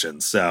many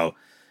options. So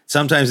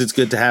sometimes it's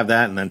good to have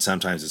that, and then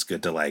sometimes it's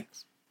good to like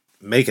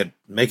make it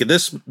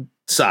this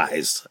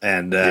size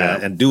and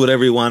do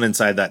whatever you want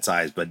inside that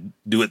size, but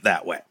do it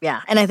that way.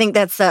 Yeah, and I think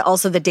that's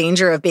also the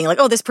danger of being like,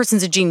 oh, this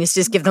person's a genius,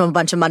 just give them a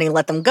bunch of money and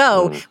let them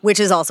go, which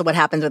is also what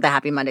happens with the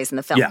Happy Mondays in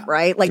the film,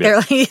 right? Like they're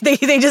like,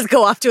 they just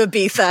go off to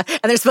Ibiza,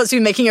 and they're supposed to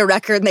be making a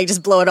record, and they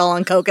just blow it all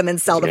on coke and then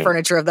sell the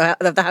furniture of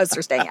the house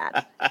they're staying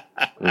at.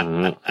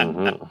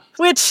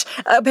 Which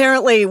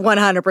apparently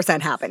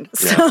 100% happened.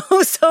 So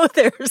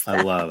there's that.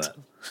 I love it.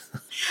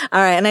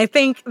 All right, and I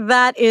think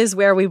that is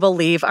where we will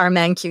leave our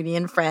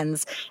Mancunian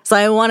friends. So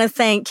I want to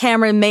thank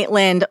Cameron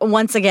Maitland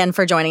once again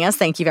for joining us.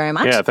 Thank you very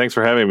much. Yeah, thanks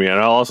for having me. And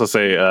I'll also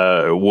say,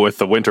 with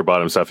the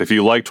Winterbottom stuff, if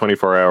you like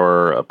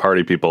 24-Hour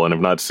Party People and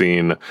have not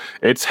seen,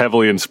 it's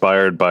heavily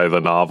inspired by the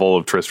novel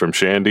of Tristram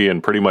Shandy,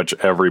 and pretty much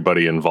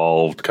everybody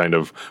involved kind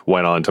of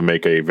went on to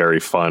make a very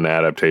fun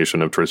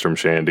adaptation of Tristram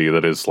Shandy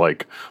that is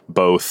like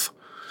both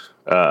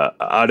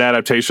an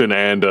adaptation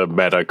and a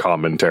meta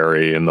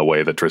commentary in the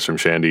way that Tristram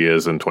Shandy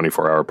is and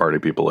 24-Hour Party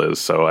People is.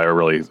 So I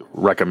really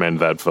recommend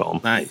that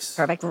film. Nice.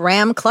 Perfect.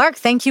 Ram Clark,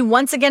 thank you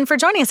once again for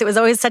joining us. It was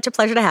always such a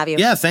pleasure to have you.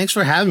 Yeah, thanks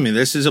for having me.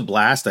 This is a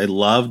blast. I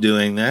love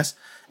doing this.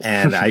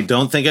 And I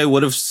don't think I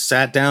would have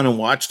sat down and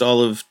watched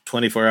all of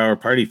 24-Hour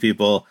Party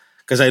People,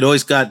 because I'd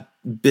always got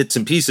bits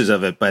and pieces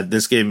of it, but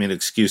this gave me an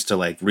excuse to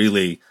like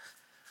really...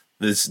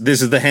 This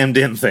is the hemmed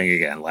in thing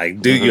again.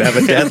 Like, you have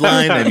a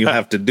deadline and you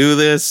have to do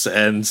this.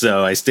 And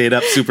so I stayed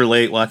up super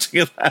late watching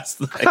it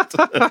last night.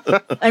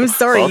 I'm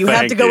sorry. You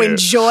have to go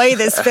enjoy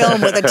this film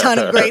with a ton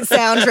of great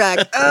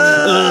soundtrack.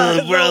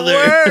 Oh, brother.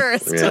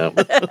 Worst.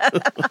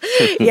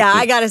 Yeah,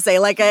 I got to say,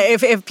 like,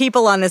 if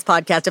people on this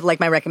podcast have liked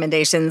my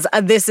recommendations,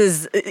 this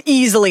is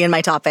easily in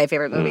my top 5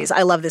 favorite movies.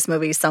 I love this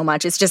movie so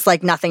much. It's just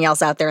like nothing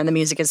else out there, and the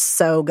music is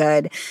so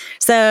good.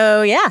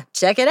 So yeah,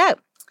 check it out.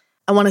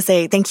 I want to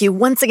say thank you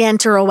once again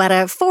to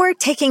Rowetta for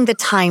taking the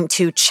time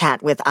to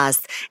chat with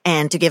us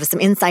and to give us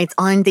some insights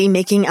on the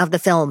making of the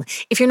film.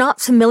 If you're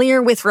not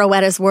familiar with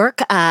Rowetta's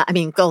work,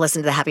 go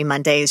listen to the Happy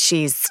Mondays.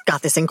 She's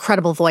got this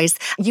incredible voice.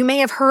 You may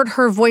have heard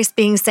her voice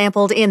being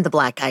sampled in the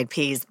Black Eyed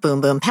Peas'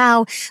 Boom Boom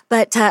Pow,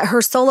 but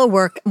her solo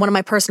work, one of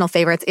my personal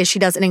favorites, is she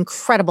does an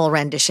incredible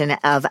rendition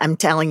of I'm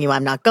Telling You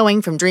I'm Not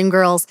Going from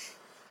Dreamgirls.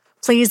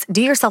 Please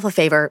do yourself a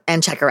favor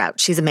and check her out.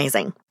 She's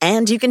amazing.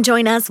 And you can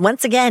join us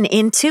once again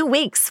in 2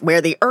 weeks,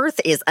 where the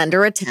Earth is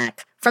under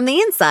attack from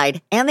the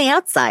inside and the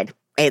outside.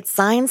 It's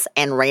Signs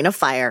and Rain of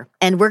Fire.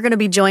 And we're going to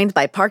be joined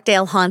by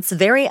Parkdale Haunt's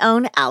very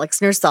own Alex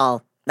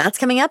Nersal. That's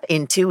coming up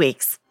in 2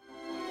 weeks.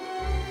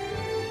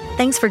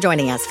 Thanks for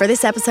joining us for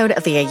this episode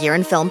of the A Year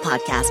in Film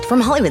podcast from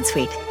Hollywood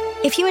Suite.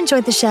 If you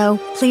enjoyed the show,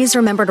 please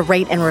remember to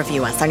rate and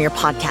review us on your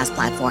podcast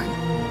platform.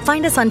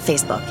 Find us on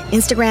Facebook,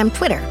 Instagram,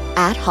 Twitter,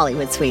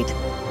 @Hollywood Suite.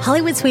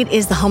 Hollywood Suite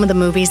is the home of the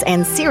movies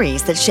and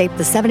series that shaped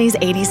the 70s,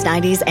 80s,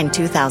 90s, and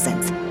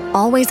 2000s.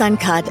 Always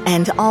uncut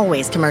and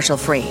always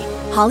commercial-free.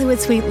 Hollywood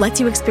Suite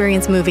lets you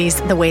experience movies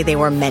the way they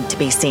were meant to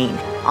be seen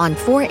on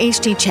 4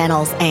 HD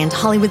channels and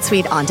Hollywood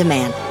Suite On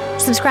Demand.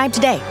 Subscribe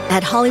today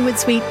at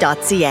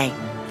hollywoodsuite.ca.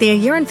 The A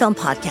Year in Film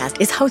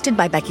podcast is hosted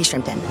by Becky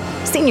Shrimpton.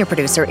 Senior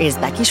producer is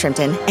Becky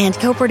Shrimpton, and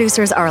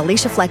co-producers are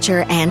Alicia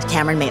Fletcher and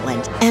Cameron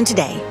Maitland. And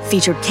today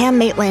featured Cam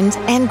Maitland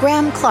and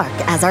Graham Clark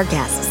as our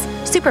guests.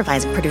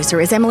 Supervising producer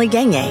is Emily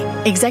Gagne.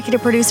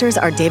 Executive producers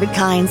are David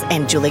Kynes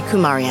and Julie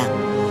Kumaria.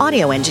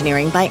 Audio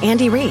engineering by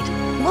Andy Reid.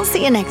 We'll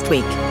see you next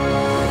week.